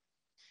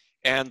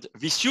 And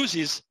this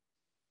uses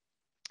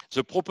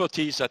the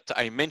properties that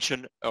I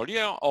mentioned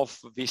earlier of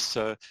this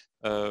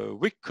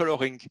weak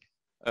coloring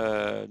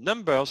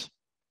numbers,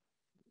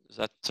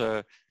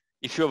 that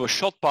if you have a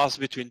short path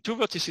between 2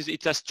 vertices,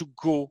 it has to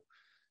go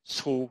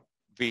through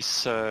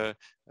this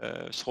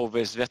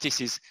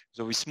vertices,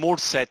 so a small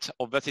set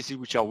of vertices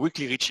which are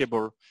weakly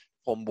reachable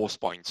from both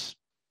points.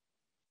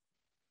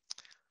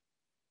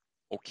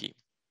 Okay.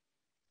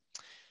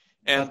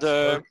 And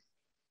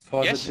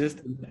yes?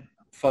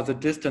 For the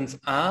distance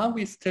R,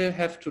 we still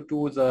have to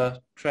do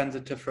the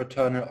transitive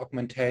fraternal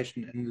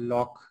augmentation in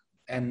log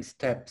n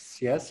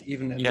steps, yes?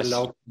 Even in the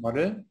local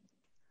model?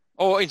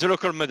 Oh, in the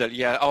local model,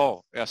 yeah.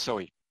 Oh, yeah,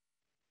 sorry.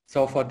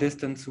 So for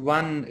distance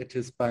 1, it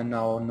is by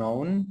now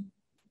known.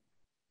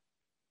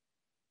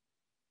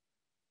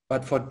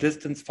 But for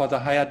the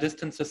higher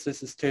distances,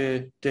 this is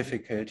still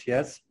difficult,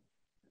 yes?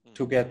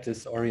 To get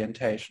this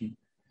orientation.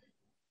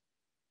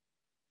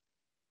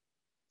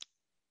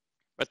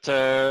 But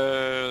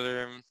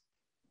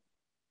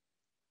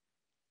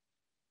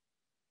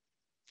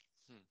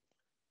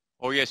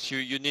oh yes,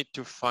 you need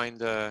to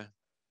find.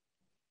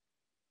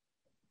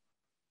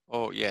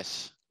 Oh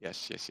yes, you're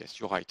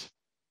right.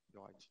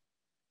 You're right.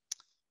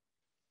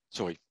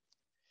 Sorry.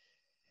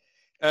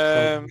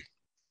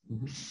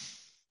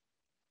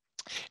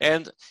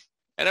 And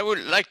I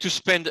would like to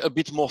spend a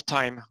bit more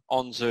time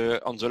on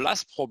the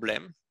last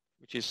problem,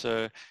 which is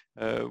an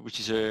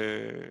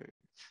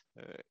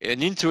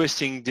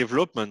interesting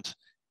development,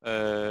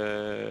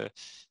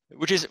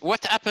 which is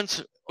what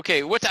happens.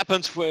 Okay, what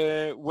happens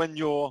when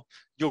your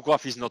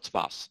graph is not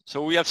sparse?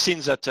 So we have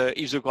seen that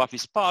if the graph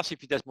is sparse,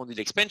 if it has bounded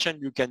expansion,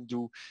 you can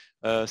do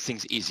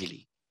things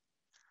easily.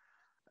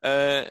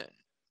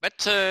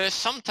 But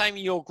sometimes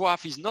your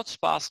graph is not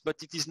sparse,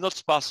 but it is not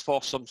sparse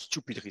for some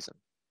stupid reason.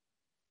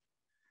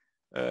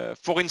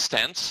 For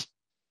instance,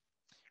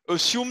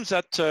 assume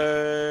that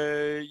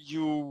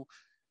you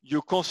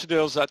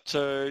consider that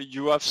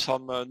you have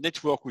some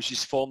network which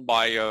is formed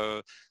by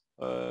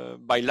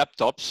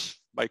laptops,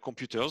 by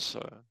computers,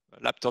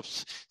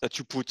 laptops that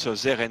you put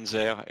there and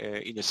there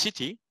in a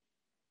city,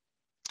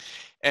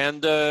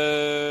 and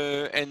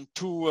the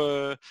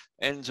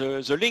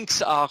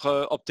links are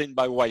obtained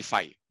by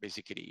Wi-Fi.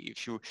 Basically,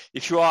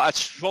 if you are at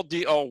short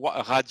or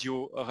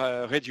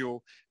radio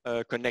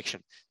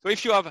connection. So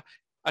if you have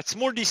at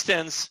small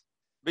distance,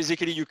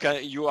 basically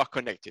you are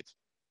connected.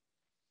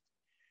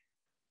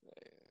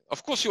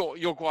 Of course,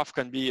 your graph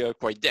can be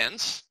quite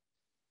dense.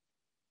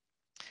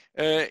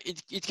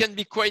 It can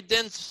be quite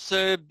dense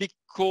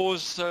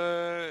because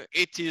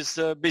it is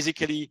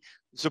basically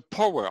the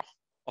power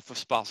of a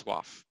sparse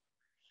graph.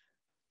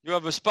 You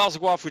have a sparse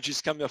graph, which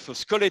is kind of a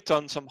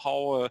skeleton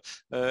somehow,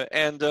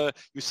 and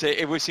you say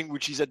everything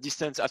which is at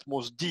distance at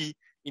most d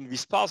in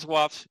this sparse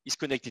graph is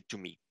connected to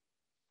me.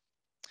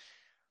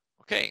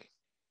 Okay.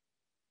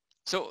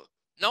 So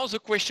now the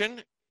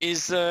question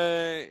is,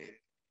 now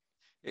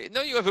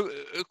you have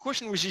a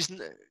question which is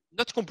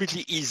not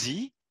completely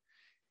easy.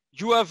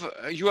 You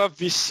have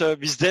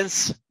this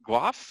dense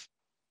graph,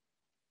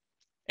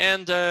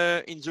 and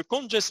in the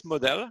congest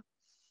model,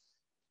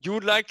 you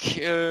would like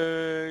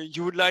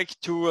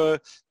to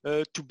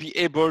be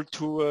able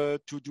to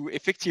do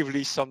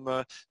effectively some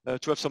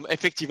to have some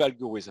effective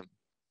algorithm.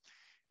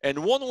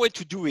 And one way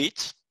to do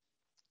it,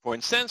 for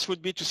instance,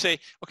 would be to say,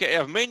 okay, I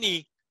have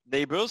many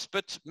neighbors,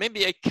 but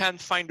maybe I can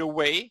find a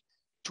way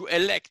to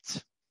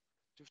elect,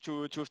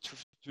 to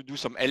do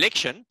some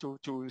election, to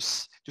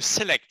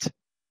select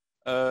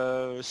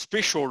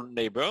special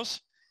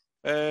neighbors,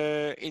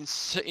 in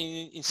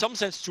some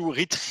sense to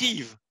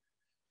retrieve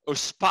a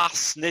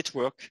sparse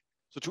network,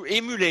 so to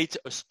emulate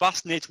a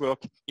sparse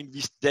network in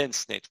this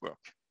dense network,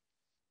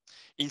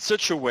 in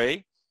such a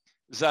way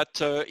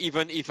that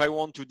even if I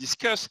want to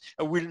discuss,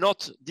 I will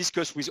not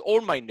discuss with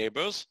all my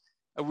neighbors.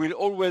 I will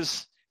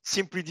always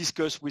simply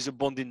discuss with a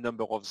bounded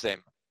number of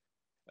them.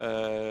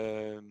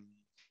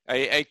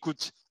 I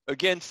could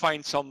again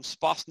find some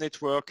sparse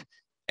network,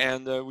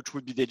 and which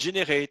would be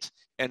degenerate,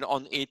 and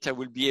on it I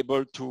will be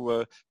able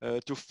to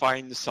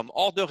find some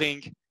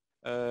ordering,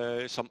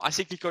 some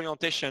acyclic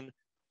orientation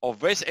of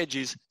these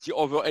edges. The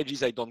other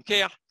edges I don't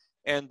care,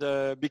 and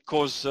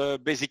because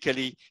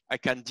basically I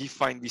can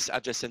define this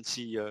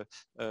adjacency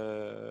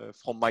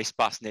from my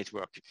sparse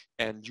network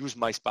and use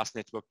my sparse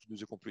network to do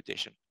the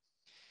computation.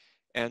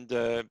 And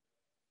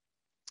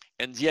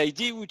the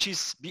idea which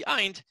is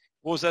behind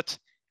was that,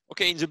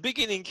 okay, in the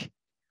beginning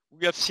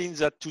we have seen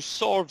that to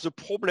solve the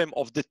problem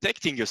of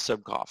detecting a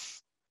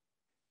subgraph,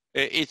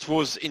 it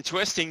was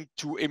interesting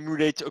to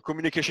emulate a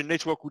communication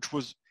network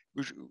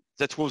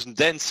that was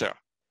denser,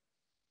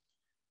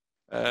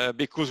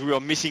 because we were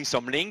missing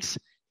some links,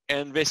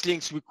 and these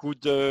links we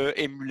could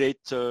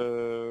emulate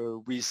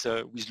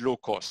with low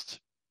cost.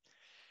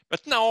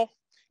 But now,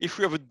 if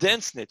we have a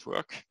dense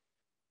network,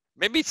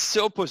 maybe it's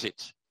the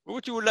opposite.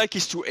 What you would like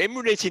is to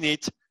emulate in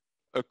it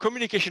a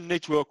communication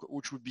network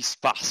which would be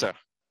sparser,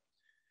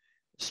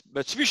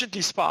 but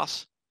sufficiently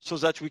sparse so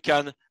that we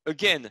can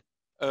again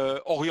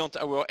orient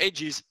our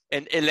edges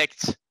and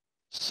elect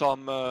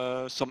some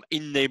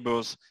in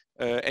neighbors,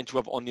 and to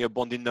have only a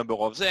bounded number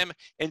of them,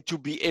 and to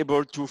be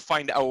able to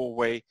find our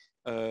way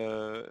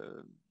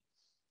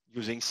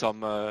using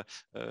some in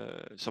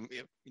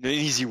an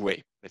easy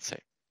way, let's say.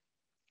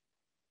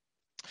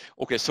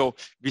 Okay, so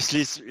this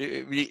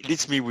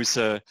leads me with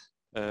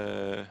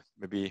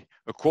maybe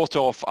a quarter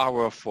of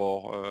hour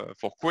for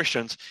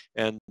questions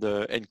and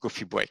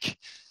coffee break.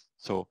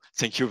 So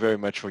thank you very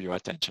much for your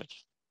attention.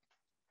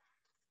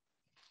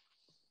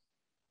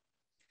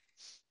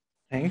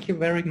 Thank you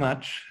very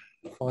much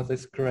for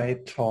this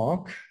great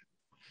talk.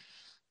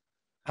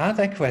 Are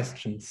there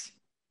questions?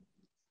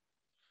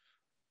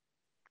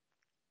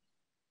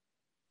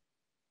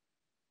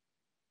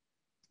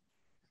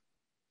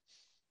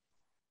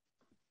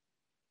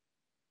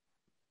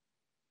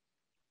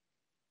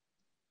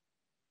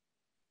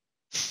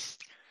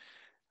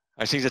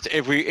 I think that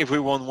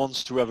everyone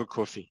wants to have a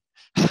coffee.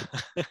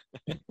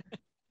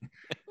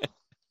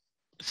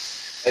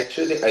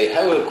 Actually, I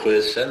have a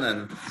question,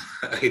 and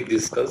I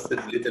discussed it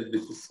a little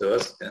bit with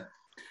Sebastian.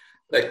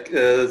 Like,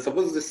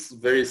 suppose this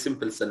very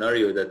simple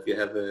scenario that we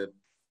have a,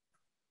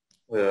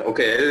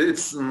 okay,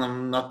 it's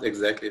not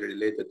exactly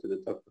related to the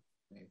topic.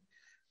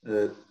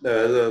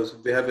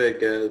 We have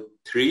a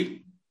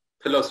tree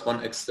plus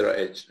one extra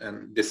edge,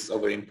 and this is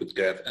our input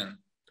graph, and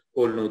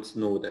all nodes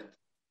know that.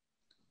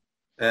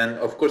 And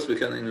of course, we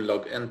can, in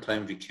log n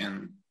time, we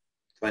can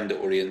find the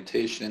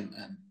orientation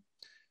and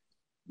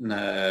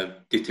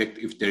detect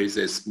if there is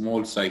a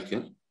small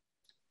cycle.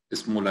 A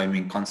small, I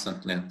mean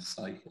constant length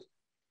cycle.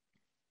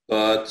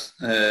 But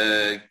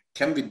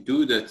can we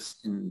do that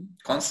in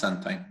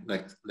constant time?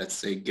 Like, let's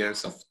say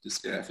gers of this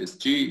graph is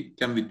G.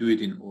 Can we do it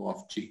in O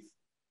of G?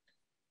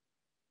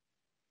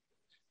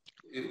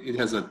 It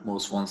has at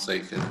most one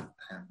cycle.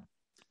 And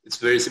it's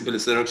very simple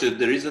structure.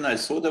 The reason I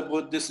thought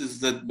about this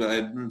is that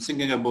I'm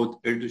thinking about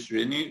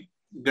Erdős-Rényi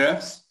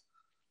graphs,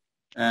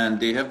 and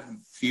they have a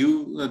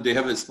few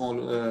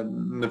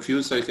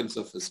cycles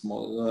of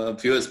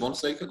few small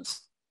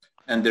cycles,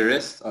 and the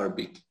rest are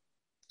big.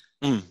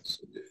 Mm.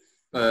 So,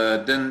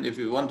 then if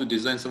you want to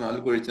design some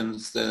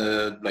algorithms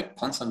like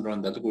constant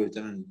round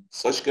algorithm,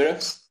 such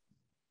graphs,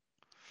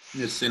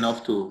 it's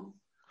enough to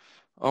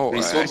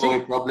resolve our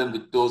problem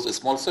with those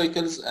small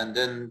cycles, and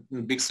then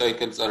big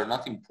cycles are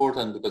not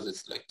important because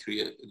it's like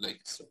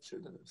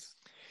structured.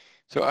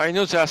 So I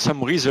know there are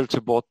some results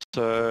about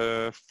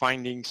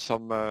finding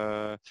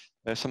somehow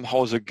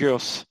the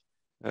girth,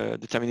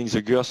 determining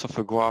the girth of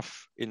a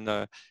graph in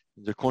the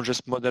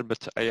congest model,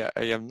 but I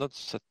am not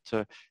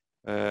that.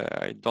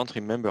 I don't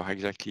remember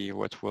exactly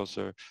what was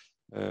the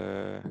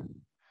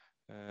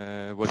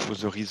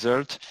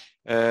result.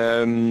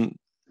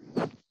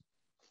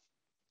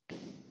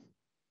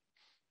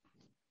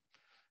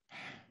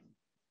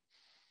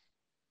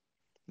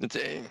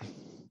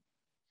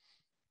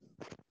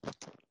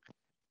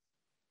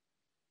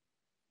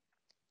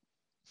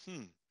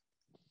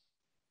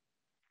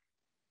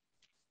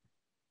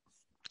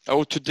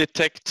 How to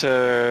detect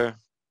circle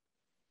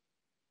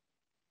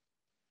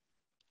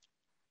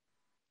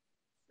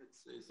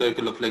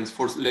of length.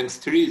 For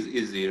length 3 is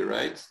easy,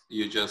 right?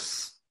 You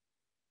just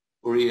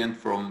orient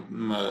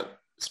from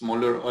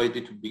smaller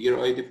ID to bigger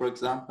ID, for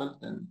example,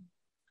 and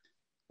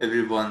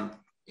everyone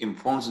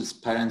informs its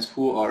parents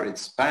who are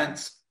its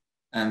parents,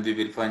 and we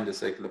will find the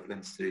cycle of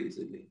length 3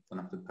 easily. One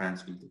of the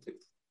parents will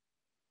detect.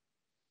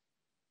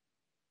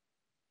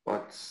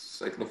 But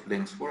cycle of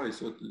length 4, I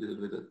thought a little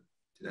bit that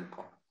didn't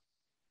come.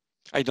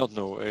 I don't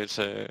know. It's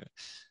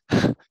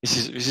this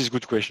is a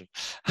good question.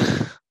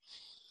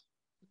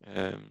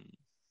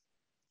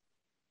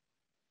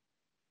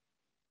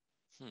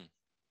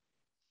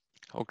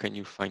 How can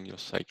you find your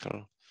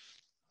cycle?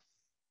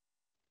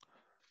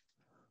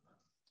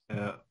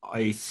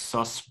 I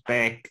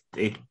suspect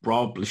it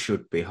probably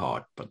should be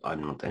hard, but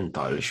I'm not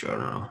entirely sure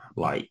now.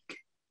 Like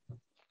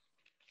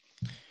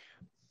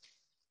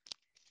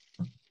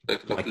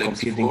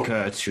computing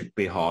curves should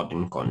be hard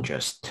in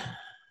congest.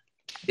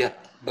 Yeah,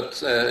 but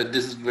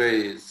this is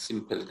very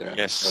simple graph.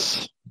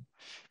 Yes.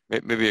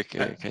 Maybe I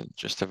can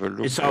just have a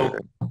look.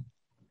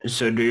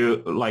 So do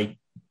you like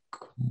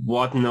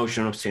what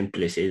notion of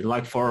simplicity?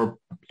 Like for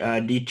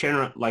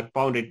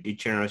bounded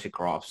degeneracy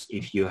graphs,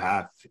 if you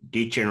have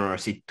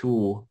degeneracy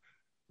 2,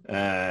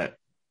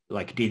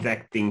 like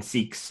detecting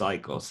 6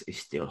 cycles is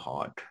still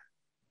hard.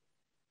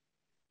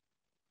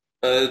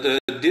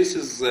 This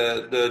is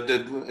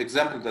the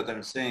example that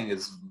I'm saying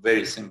is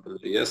very simple.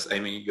 Yes, I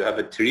mean you have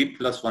a 3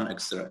 plus 1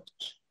 extra.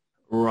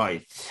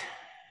 Right.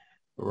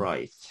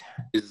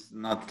 Is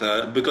not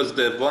because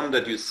the one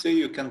that you say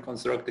you can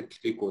construct a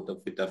click out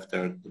of it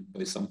after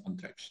by some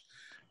contraction.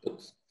 But...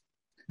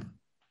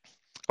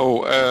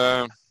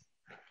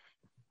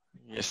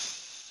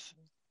 yes.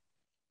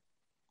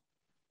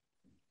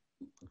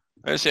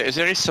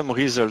 There is some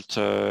result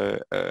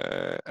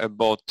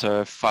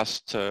about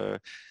fast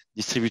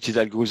distributed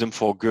algorithm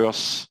for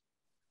girth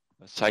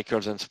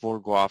cycles and small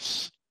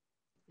graphs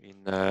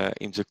in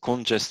the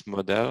congest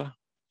model.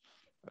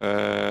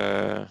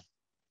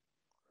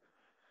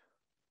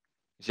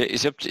 There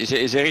is how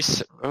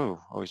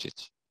is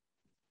it?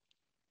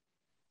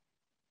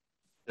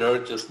 There are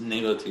just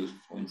negative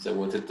points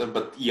about it,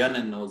 but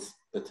Jan knows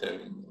better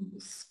in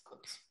this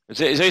case.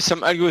 There is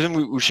some algorithm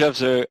which have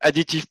the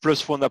additive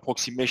 +1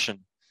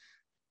 approximation.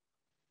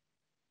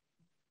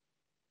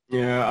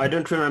 Yeah, I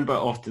don't remember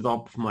off the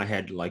top of my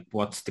head like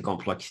what's the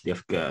complexity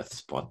of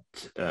girths, but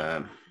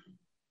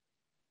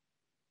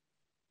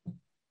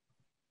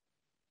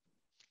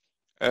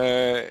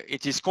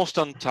it is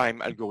constant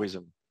time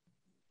algorithm.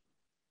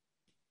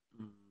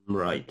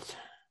 Right.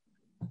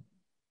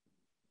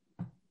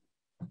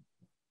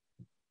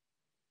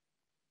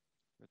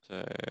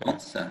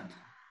 Constant.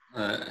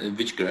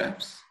 Which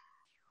graphs?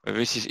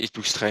 This is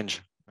too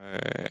strange.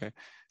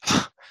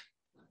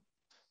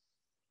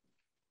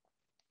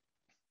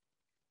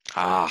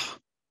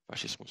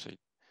 Fascismo sei.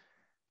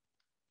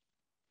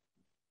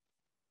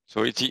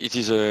 So it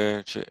is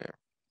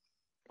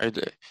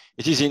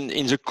in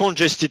the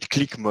congested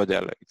click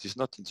model. It is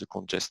not in the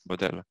congest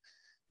model.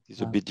 It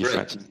is a bit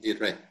different.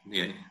 Right.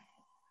 Yeah.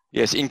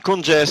 Yes, in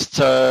congest,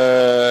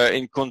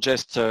 they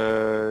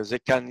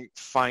can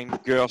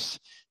find girths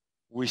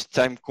with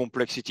time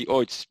complexity.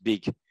 Oh, it's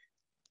big.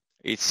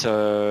 It's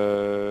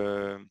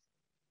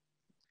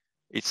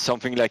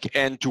something like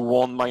n to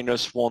 1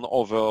 minus 1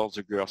 over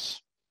the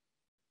girth,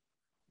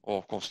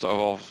 or constant,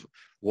 or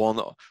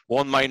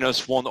 1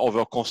 minus 1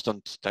 over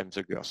constant times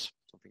the girth,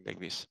 something like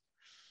this.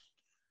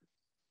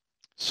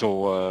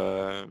 So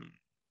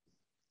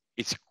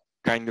it's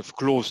kind of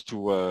close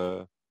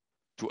to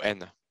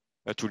n,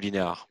 to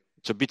linear.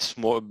 It's a bit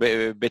small,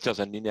 better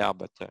than linear,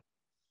 but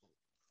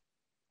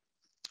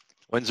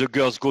when the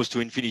girth goes to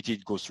infinity,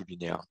 it goes to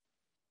linear.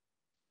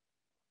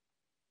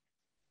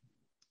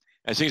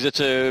 I think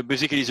that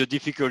basically the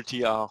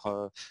difficulty are,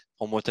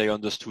 from what I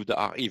understood,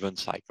 are even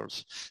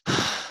cycles.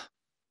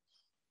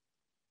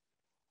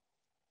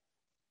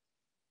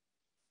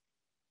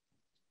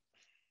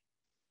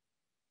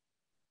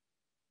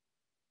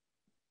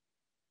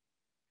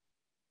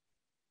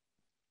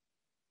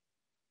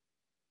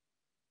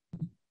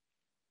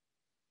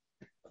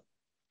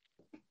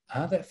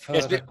 Are there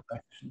further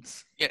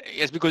questions?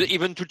 Yes, because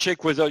even to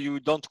check whether you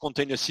don't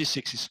contain a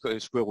C6 is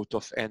square root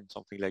of n,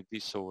 something like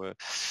this. So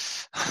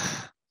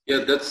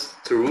yeah, that's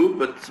true.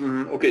 But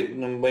okay,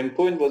 my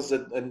point was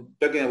that I'm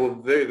talking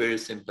about very, very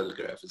simple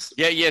graphs.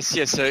 Yeah, yes.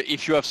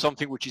 If you have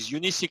something which is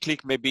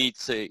unicyclic, maybe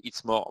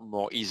it's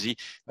more easy.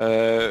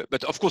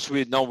 But of course,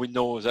 we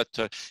know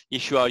that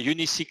if you are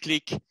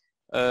unicyclic,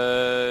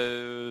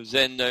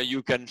 then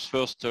you can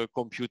first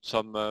compute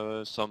some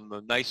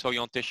nice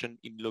orientation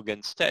in log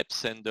n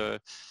steps, and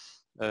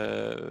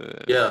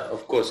yeah,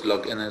 of course,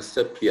 log n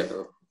step. Yeah,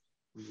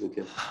 you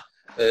can.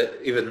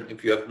 Even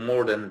if you have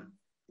more than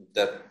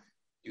that,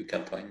 you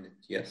can find it.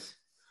 Yes,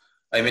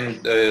 I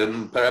mean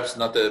perhaps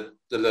not a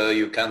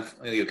you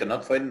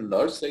cannot find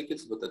large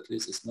cycles, but at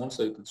least a small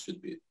cycle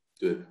should be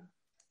doable.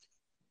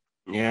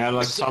 Yeah,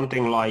 like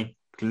something like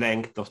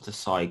length of the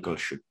cycle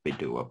should be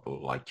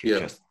doable. Like you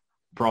just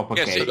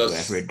propagate to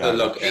every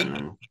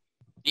direction.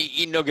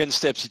 In log n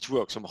steps, it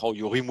works. Somehow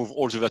you remove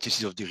all the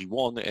vertices of degree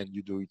 1 and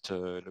you do it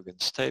log n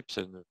steps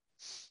and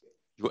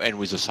you end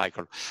with a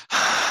cycle.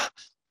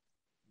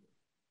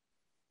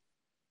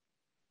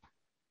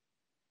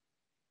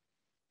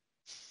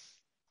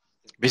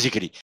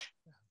 Basically,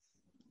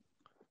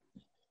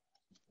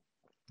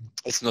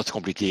 it's not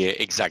completely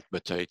exact,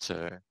 but it's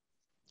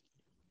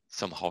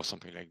somehow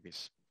something like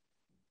this.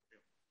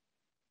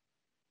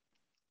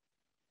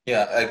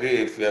 Yeah, I agree.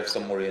 If you have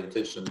some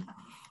orientation,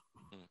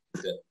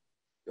 then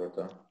you're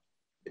done,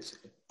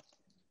 basically.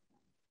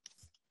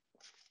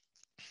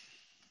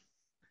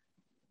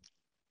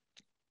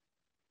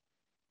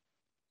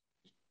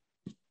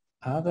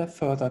 Are there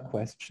further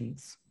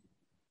questions?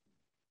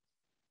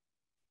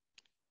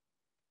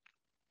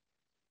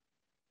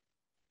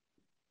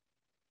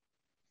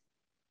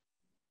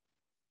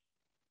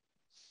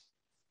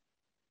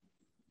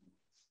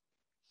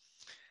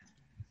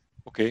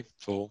 Okay,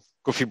 so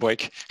coffee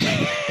break.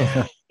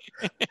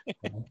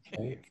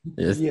 Okay.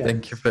 Yes,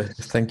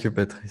 thank you,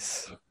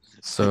 Patrice.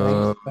 So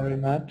thank you very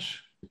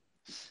much.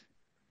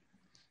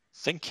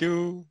 Thank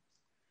you.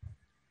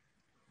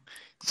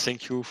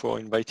 Thank you for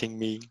inviting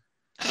me.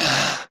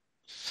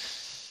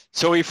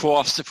 Sorry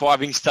for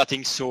having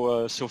starting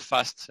so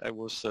fast. I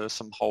was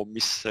somehow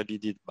misled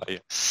by.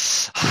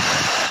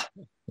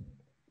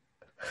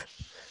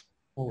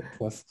 Oh, it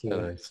was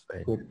still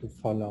good to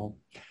follow.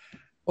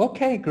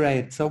 Okay,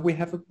 great. So we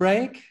have a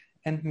break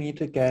and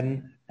meet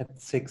again at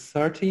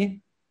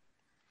 6:30.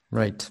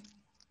 Right.